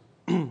themselves?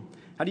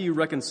 How do you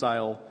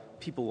reconcile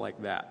people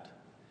like that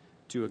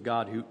to a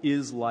God who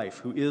is life,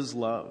 who is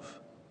love,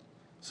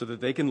 so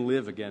that they can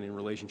live again in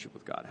relationship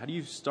with God? How do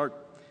you start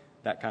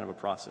that kind of a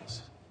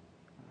process?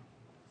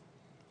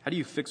 How do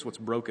you fix what's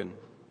broken,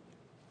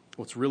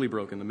 what's really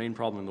broken, the main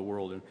problem in the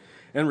world,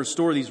 and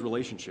restore these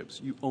relationships?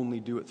 You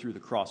only do it through the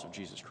cross of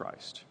Jesus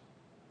Christ.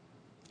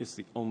 It's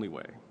the only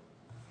way.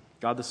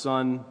 God the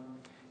Son,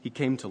 he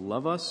came to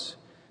love us.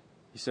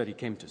 He said he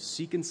came to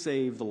seek and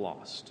save the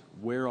lost.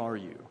 Where are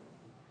you?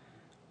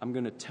 I'm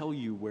going to tell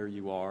you where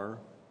you are,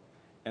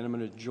 and I'm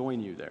going to join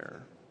you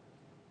there.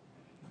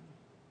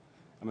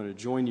 I'm going to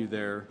join you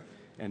there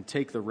and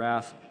take the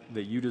wrath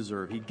that you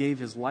deserve. He gave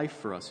his life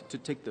for us to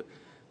take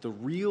the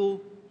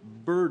real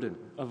burden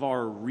of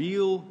our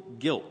real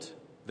guilt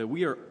that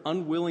we are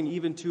unwilling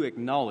even to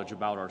acknowledge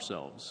about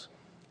ourselves.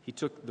 He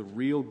took the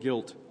real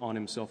guilt on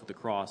himself at the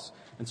cross.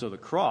 And so the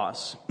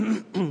cross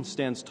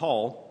stands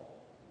tall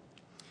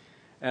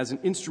as an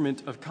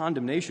instrument of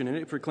condemnation, and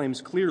it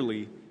proclaims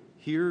clearly,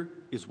 here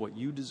is what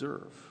you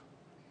deserve.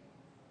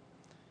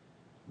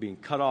 Being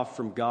cut off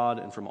from God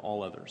and from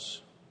all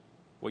others.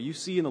 What you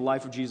see in the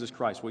life of Jesus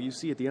Christ, what you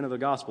see at the end of the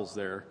Gospels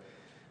there,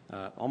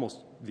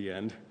 almost the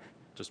end,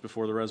 just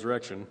before the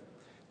resurrection,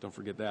 don't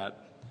forget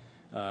that.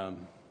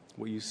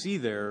 What you see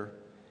there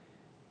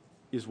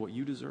is what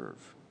you deserve.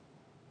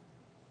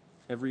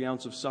 Every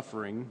ounce of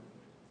suffering,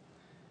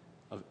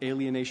 of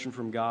alienation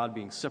from God,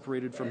 being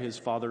separated from his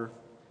Father,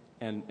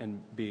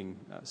 and being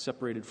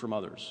separated from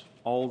others.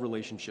 All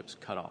relationships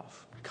cut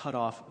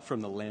off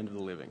from the land of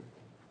the living.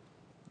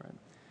 Right?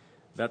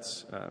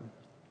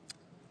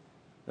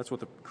 That's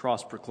what the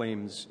cross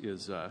proclaims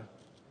is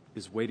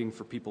waiting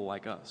for people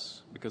like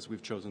us, because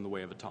we've chosen the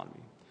way of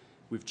autonomy.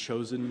 We've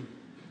chosen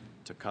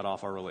to cut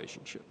off our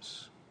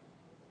relationships.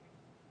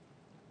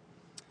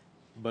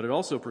 But it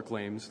also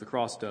proclaims, the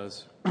cross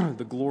does,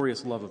 the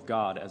glorious love of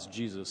God as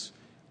Jesus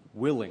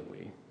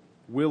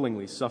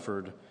willingly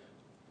suffered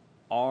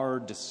our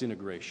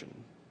disintegration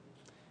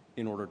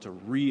in order to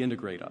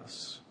reintegrate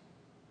us,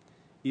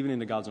 even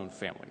into God's own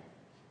family.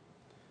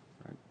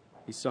 Right?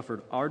 He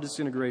suffered our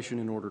disintegration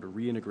in order to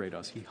reintegrate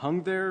us. He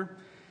hung there,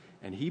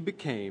 and he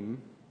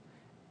became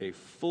a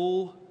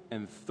full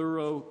and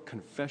thorough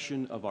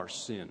confession of our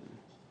sin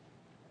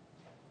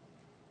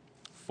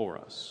for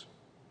us.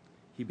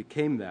 He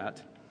became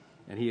that,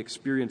 and he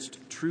experienced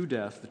true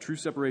death, the true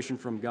separation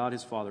from God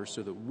his Father,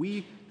 so that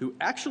we who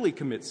actually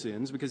commit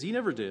sins, because he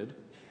never did,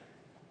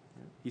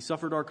 he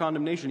suffered our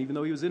condemnation even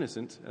though he was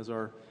innocent, as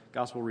our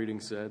gospel reading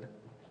said,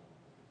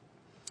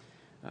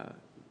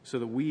 so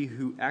that we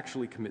who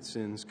actually commit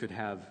sins could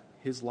have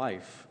his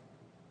life,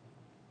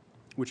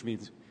 which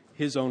means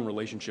his own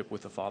relationship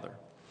with the Father,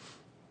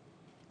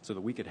 so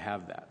that we could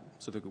have that,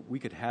 so that we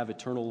could have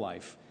eternal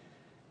life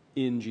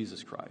in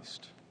Jesus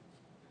Christ.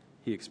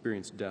 He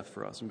experienced death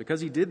for us. And because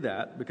he did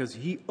that, because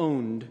he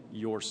owned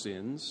your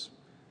sins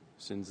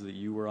that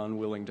you were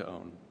unwilling to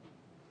own,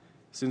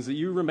 sins that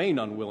you remain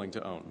unwilling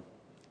to own,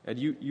 and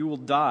you will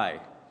die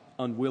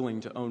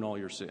unwilling to own all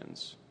your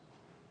sins.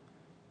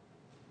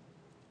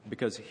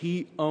 Because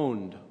he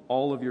owned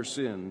all of your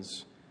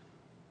sins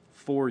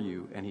for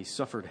you, and he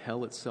suffered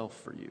hell itself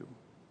for you,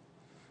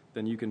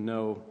 then you can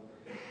know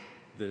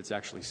that it's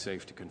actually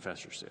safe to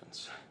confess your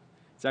sins.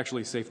 It's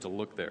actually safe to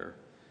look there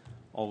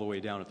all the way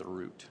down at the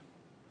root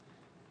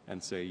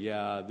and say,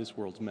 yeah, this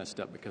world's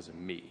messed up because of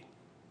me.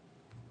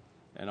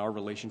 And our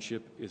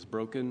relationship is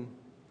broken,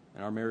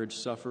 and our marriage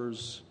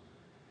suffers,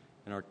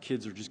 and our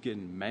kids are just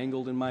getting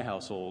mangled in my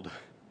household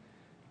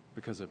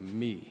because of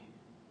me.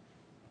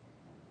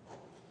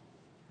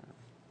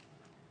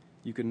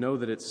 You can know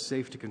that it's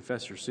safe to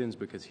confess your sins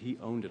because he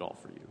owned it all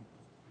for you.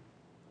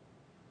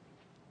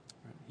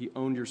 He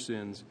owned your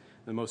sins.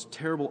 The most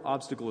terrible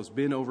obstacle has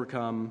been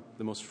overcome.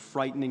 The most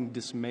frightening,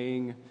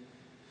 dismaying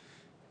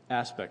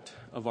aspect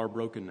of our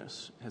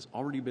brokenness has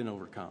already been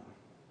overcome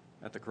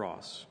at the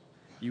cross.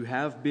 You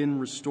have been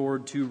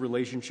restored to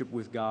relationship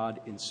with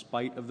God in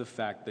spite of the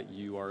fact that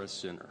you are a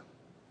sinner.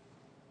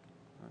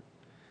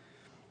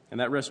 And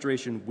that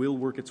restoration will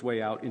work its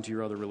way out into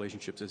your other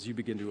relationships as you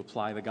begin to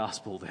apply the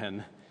gospel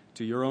then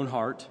to your own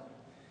heart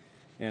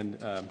and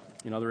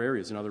in other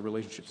areas, in other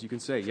relationships. You can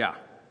say, yeah,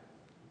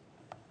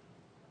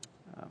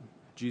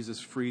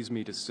 Jesus frees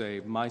me to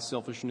say, my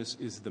selfishness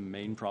is the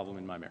main problem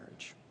in my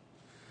marriage.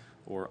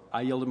 Or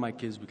I yelled at my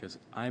kids because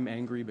I'm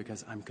angry,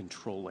 because I'm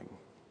controlling,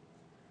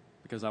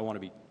 because I want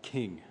to be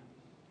king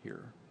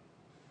here.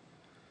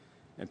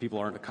 And people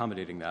aren't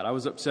accommodating that. I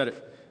was upset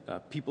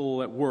at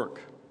people at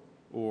work,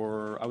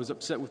 or I was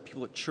upset with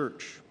people at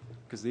church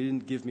because they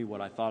didn't give me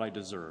what I thought I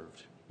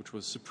deserved, which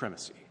was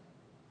supremacy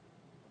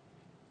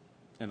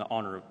and the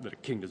honor that a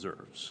king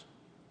deserves.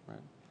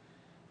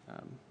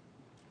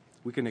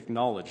 we can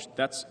acknowledge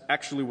that's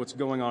actually what's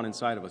going on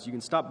inside of us. You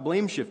can stop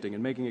blame shifting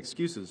and making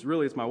excuses.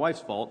 Really, it's my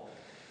wife's fault.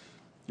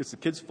 It's the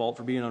kids' fault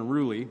for being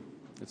unruly.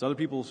 It's other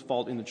people's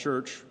fault in the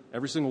church.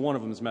 Every single one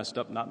of them is messed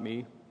up, not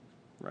me,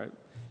 right?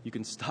 You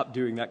can stop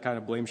doing that kind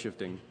of blame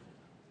shifting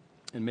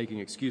and making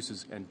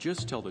excuses and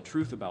just tell the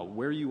truth about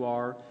where you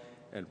are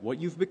and what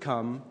you've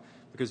become,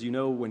 because you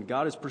know when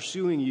God is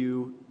pursuing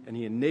you and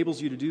he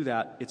enables you to do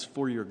that, it's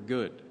for your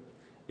good.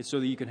 It's so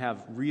that you can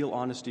have real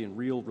honesty and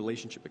real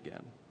relationship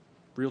again,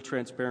 real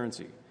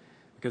transparency,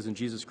 because in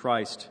Jesus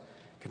Christ,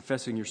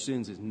 confessing your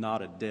sins is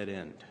not a dead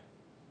end.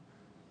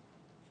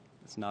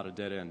 It's not a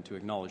dead end to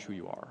acknowledge who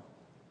you are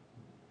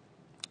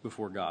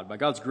before God. By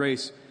God's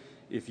grace,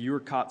 if you're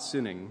caught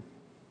sinning,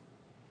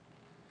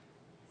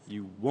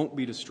 you won't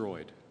be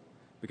destroyed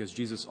because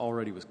Jesus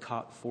already was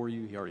caught for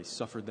you. He already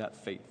suffered that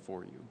fate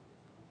for you.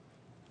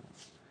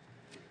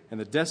 And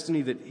the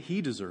destiny that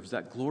he deserves,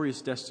 that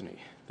glorious destiny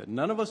that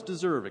none of us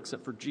deserve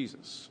except for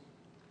Jesus,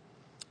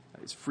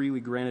 is freely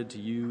granted to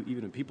you,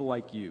 even to people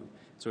like you.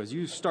 So as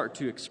you start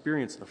to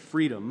experience the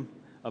freedom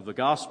of the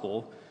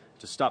gospel,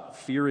 to stop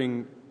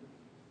fearing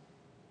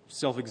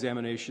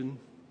self-examination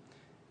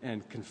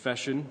and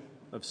confession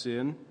of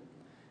sin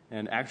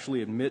and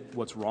actually admit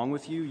what's wrong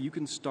with you, you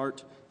can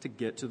start to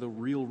get to the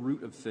real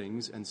root of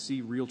things and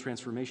see real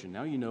transformation.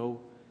 Now you know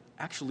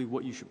actually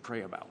what you should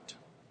pray about.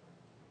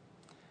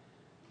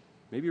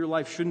 Maybe your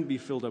life shouldn't be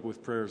filled up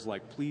with prayers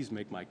like, please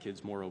make my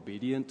kids more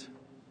obedient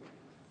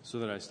so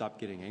that I stop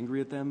getting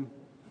angry at them.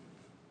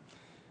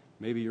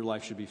 Maybe your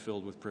life should be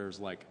filled with prayers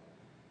like,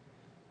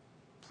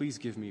 please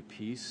give me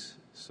peace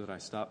so that I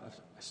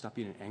stop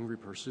being an angry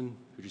person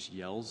who just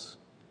yells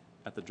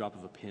at the drop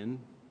of a pin.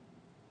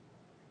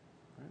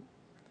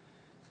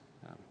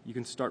 Right? You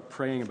can start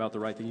praying about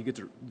the right thing. You get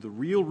to the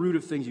real root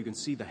of things. You can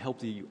see the help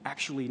that you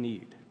actually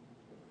need.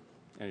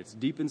 And it's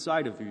deep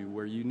inside of you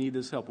where you need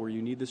this help, where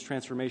you need this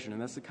transformation.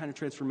 And that's the kind of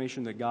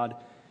transformation that God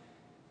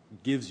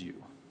gives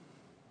you,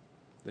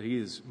 that he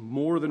is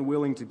more than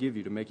willing to give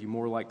you to make you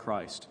more like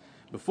Christ.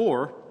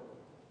 Before,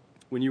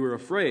 when you were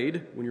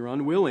afraid, when you were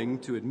unwilling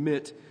to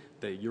admit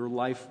that your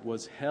life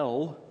was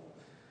hell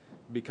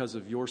because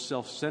of your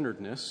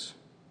self-centeredness,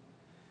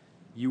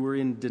 you were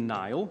in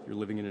denial. You're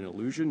living in an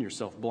illusion. You're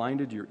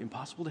self-blinded. You're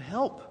impossible to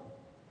help.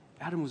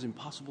 Adam was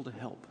impossible to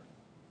help.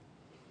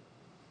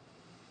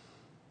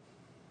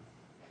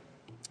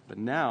 But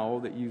now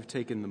that you've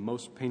taken the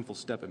most painful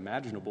step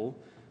imaginable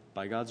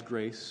by God's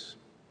grace,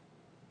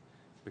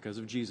 because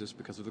of Jesus,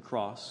 because of the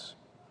cross,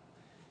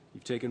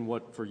 you've taken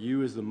what for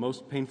you is the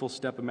most painful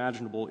step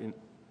imaginable in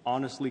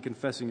honestly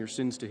confessing your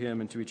sins to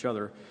him and to each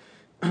other.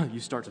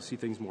 You start to see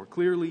things more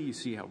clearly. You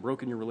see how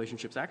broken your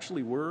relationships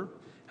actually were,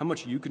 how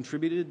much you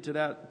contributed to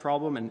that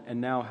problem,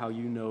 and now how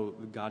you know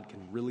that God can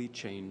really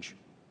change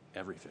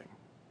everything.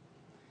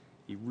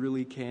 He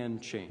really can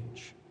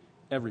change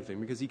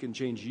everything because he can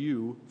change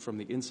you from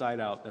the inside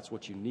out. That's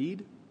what you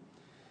need,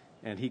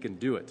 and he can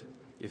do it.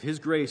 If his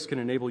grace can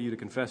enable you to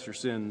confess your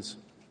sins,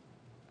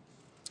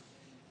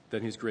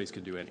 then his grace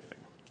can do anything.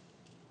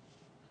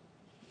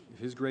 If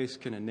his grace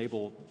can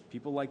enable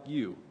people like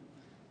you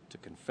to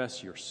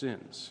confess your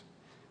sins,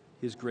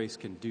 his grace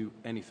can do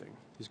anything.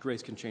 His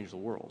grace can change the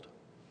world.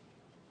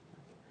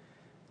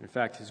 In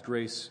fact, his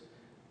grace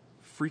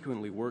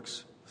frequently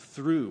works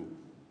through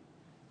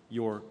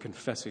your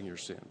confessing your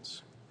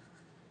sins.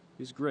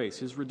 His grace,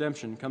 his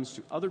redemption comes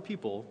to other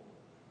people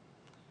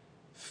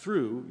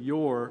through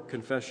your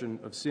confession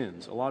of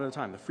sins. A lot of the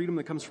time, the freedom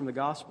that comes from the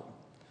gospel,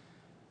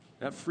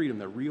 that freedom,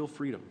 that real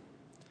freedom,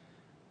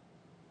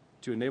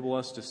 to enable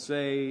us to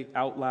say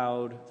out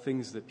loud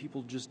things that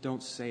people just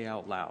don't say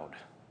out loud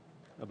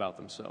about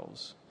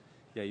themselves.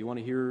 Yeah, you want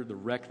to hear the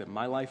wreck that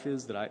my life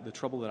is, the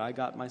trouble that I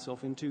got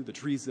myself into, the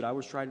trees that I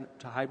was trying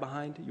to hide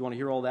behind? You want to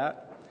hear all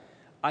that?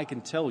 I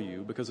can tell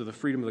you because of the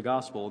freedom of the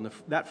gospel, and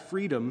that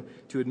freedom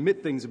to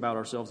admit things about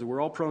ourselves that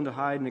we're all prone to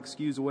hide and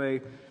excuse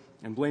away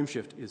and blame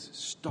shift is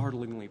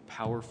startlingly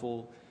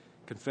powerful.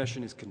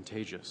 Confession is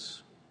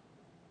contagious.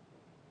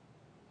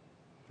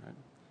 Right?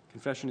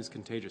 Confession is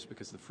contagious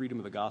because the freedom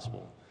of the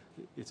gospel,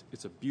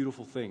 it's a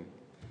beautiful thing,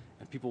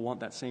 and people want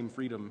that same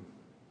freedom.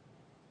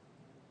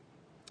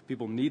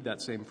 People need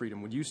that same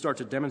freedom. When you start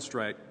to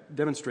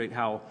demonstrate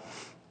how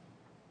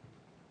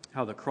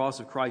the cross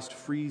of Christ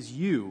frees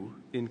you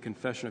in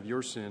confession of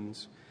your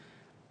sins,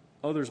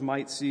 others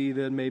might see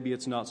that maybe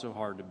it's not so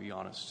hard to be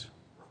honest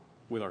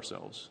with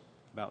ourselves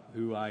about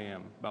who I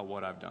am, about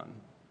what I've done.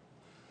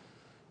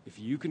 If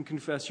you can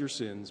confess your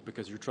sins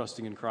because you're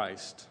trusting in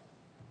Christ,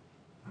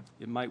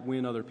 it might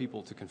win other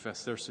people to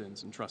confess their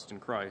sins and trust in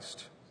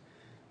Christ.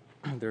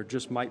 There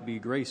just might be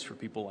grace for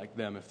people like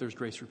them if there's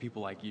grace for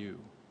people like you.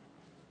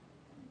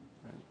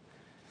 Right?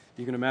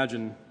 You can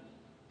imagine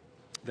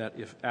that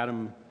if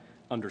Adam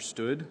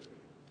understood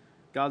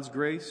God's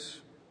grace,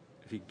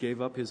 if he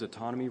gave up his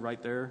autonomy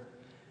right there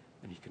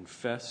and he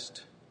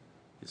confessed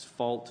his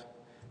fault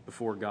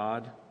before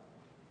God,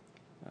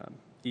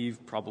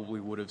 Eve probably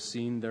would have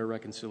seen their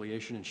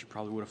reconciliation and she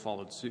probably would have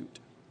followed suit.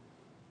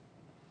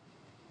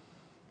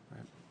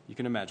 Right? You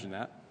can imagine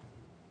that.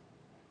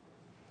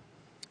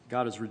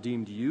 God has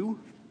redeemed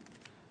you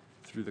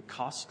through the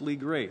costly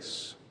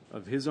grace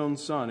of his own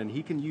Son, and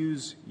he can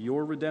use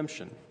your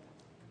redemption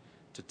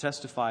to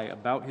testify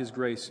about his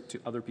grace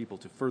to other people,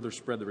 to further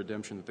spread the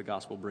redemption that the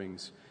gospel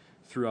brings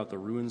throughout the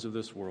ruins of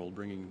this world,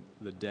 bringing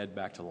the dead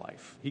back to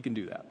life. He can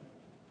do that.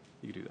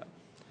 He can do that.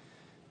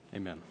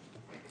 Amen.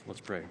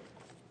 Let's pray.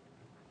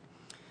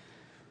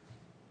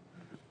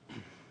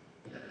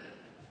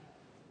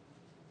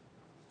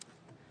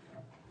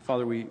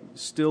 Father, we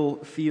still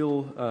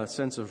feel a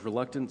sense of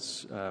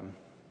reluctance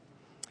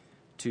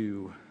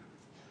to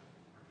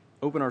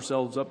open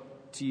ourselves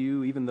up to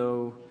you, even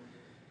though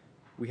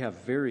we have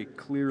very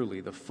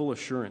clearly the full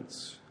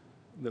assurance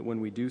that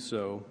when we do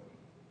so,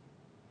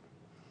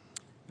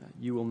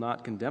 you will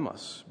not condemn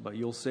us, but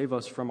you'll save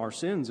us from our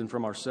sins and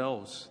from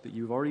ourselves, that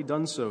you've already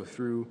done so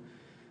through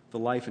the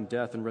life and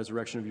death and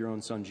resurrection of your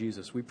own Son,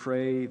 Jesus. We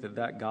pray that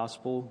that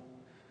gospel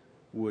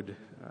would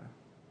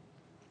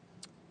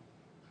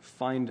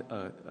find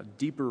a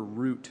deeper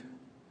root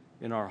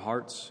in our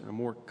hearts, a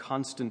more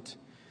constant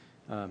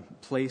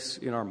place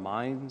in our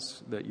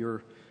minds, that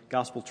your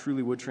gospel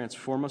truly would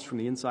transform us from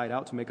the inside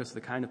out to make us the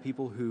kind of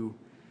people who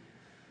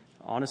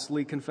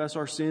honestly confess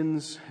our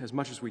sins as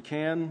much as we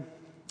can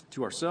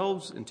to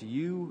ourselves and to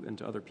you and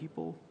to other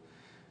people,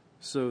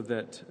 so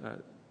that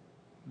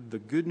the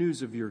good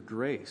news of your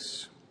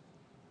grace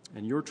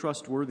and your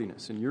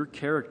trustworthiness and your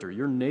character,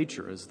 your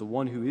nature as the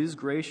one who is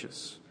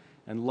gracious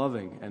and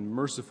loving and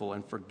merciful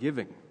and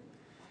forgiving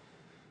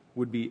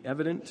would be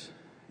evident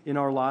in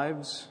our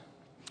lives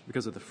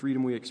because of the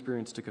freedom we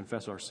experience to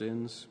confess our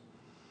sins,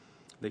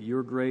 that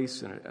your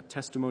grace and a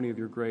testimony of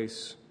your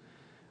grace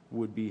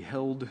would be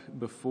held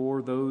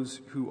before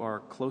those who are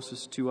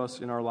closest to us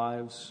in our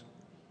lives,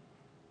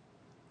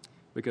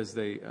 because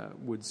they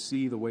would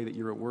see the way that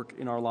you're at work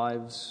in our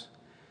lives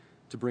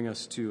to bring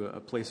us to a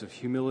place of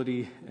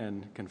humility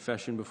and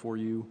confession before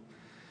you.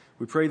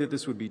 We pray that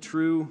this would be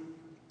true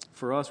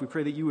for us. We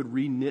pray that you would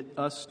reknit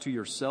us to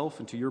yourself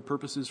and to your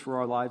purposes for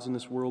our lives in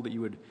this world, that you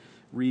would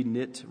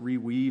reknit,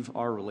 reweave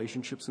our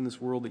relationships in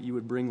this world, that you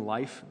would bring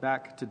life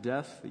back to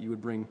death, that you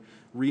would bring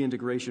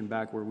reintegration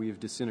back where we have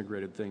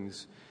disintegrated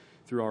things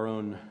through our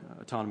own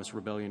autonomous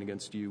rebellion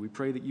against you. We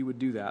pray that you would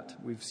do that.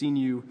 We've seen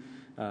you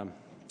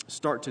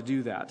start to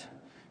do that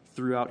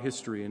throughout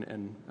history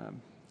and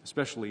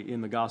especially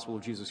in the gospel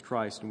of Jesus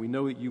Christ. And we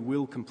know that you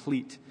will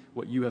complete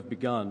what you have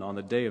begun on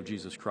the day of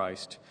Jesus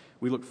Christ.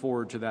 We look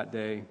forward to that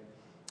day.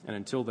 And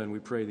until then, we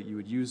pray that you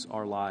would use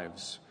our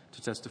lives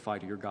to testify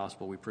to your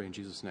gospel. We pray in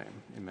Jesus' name.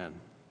 Amen.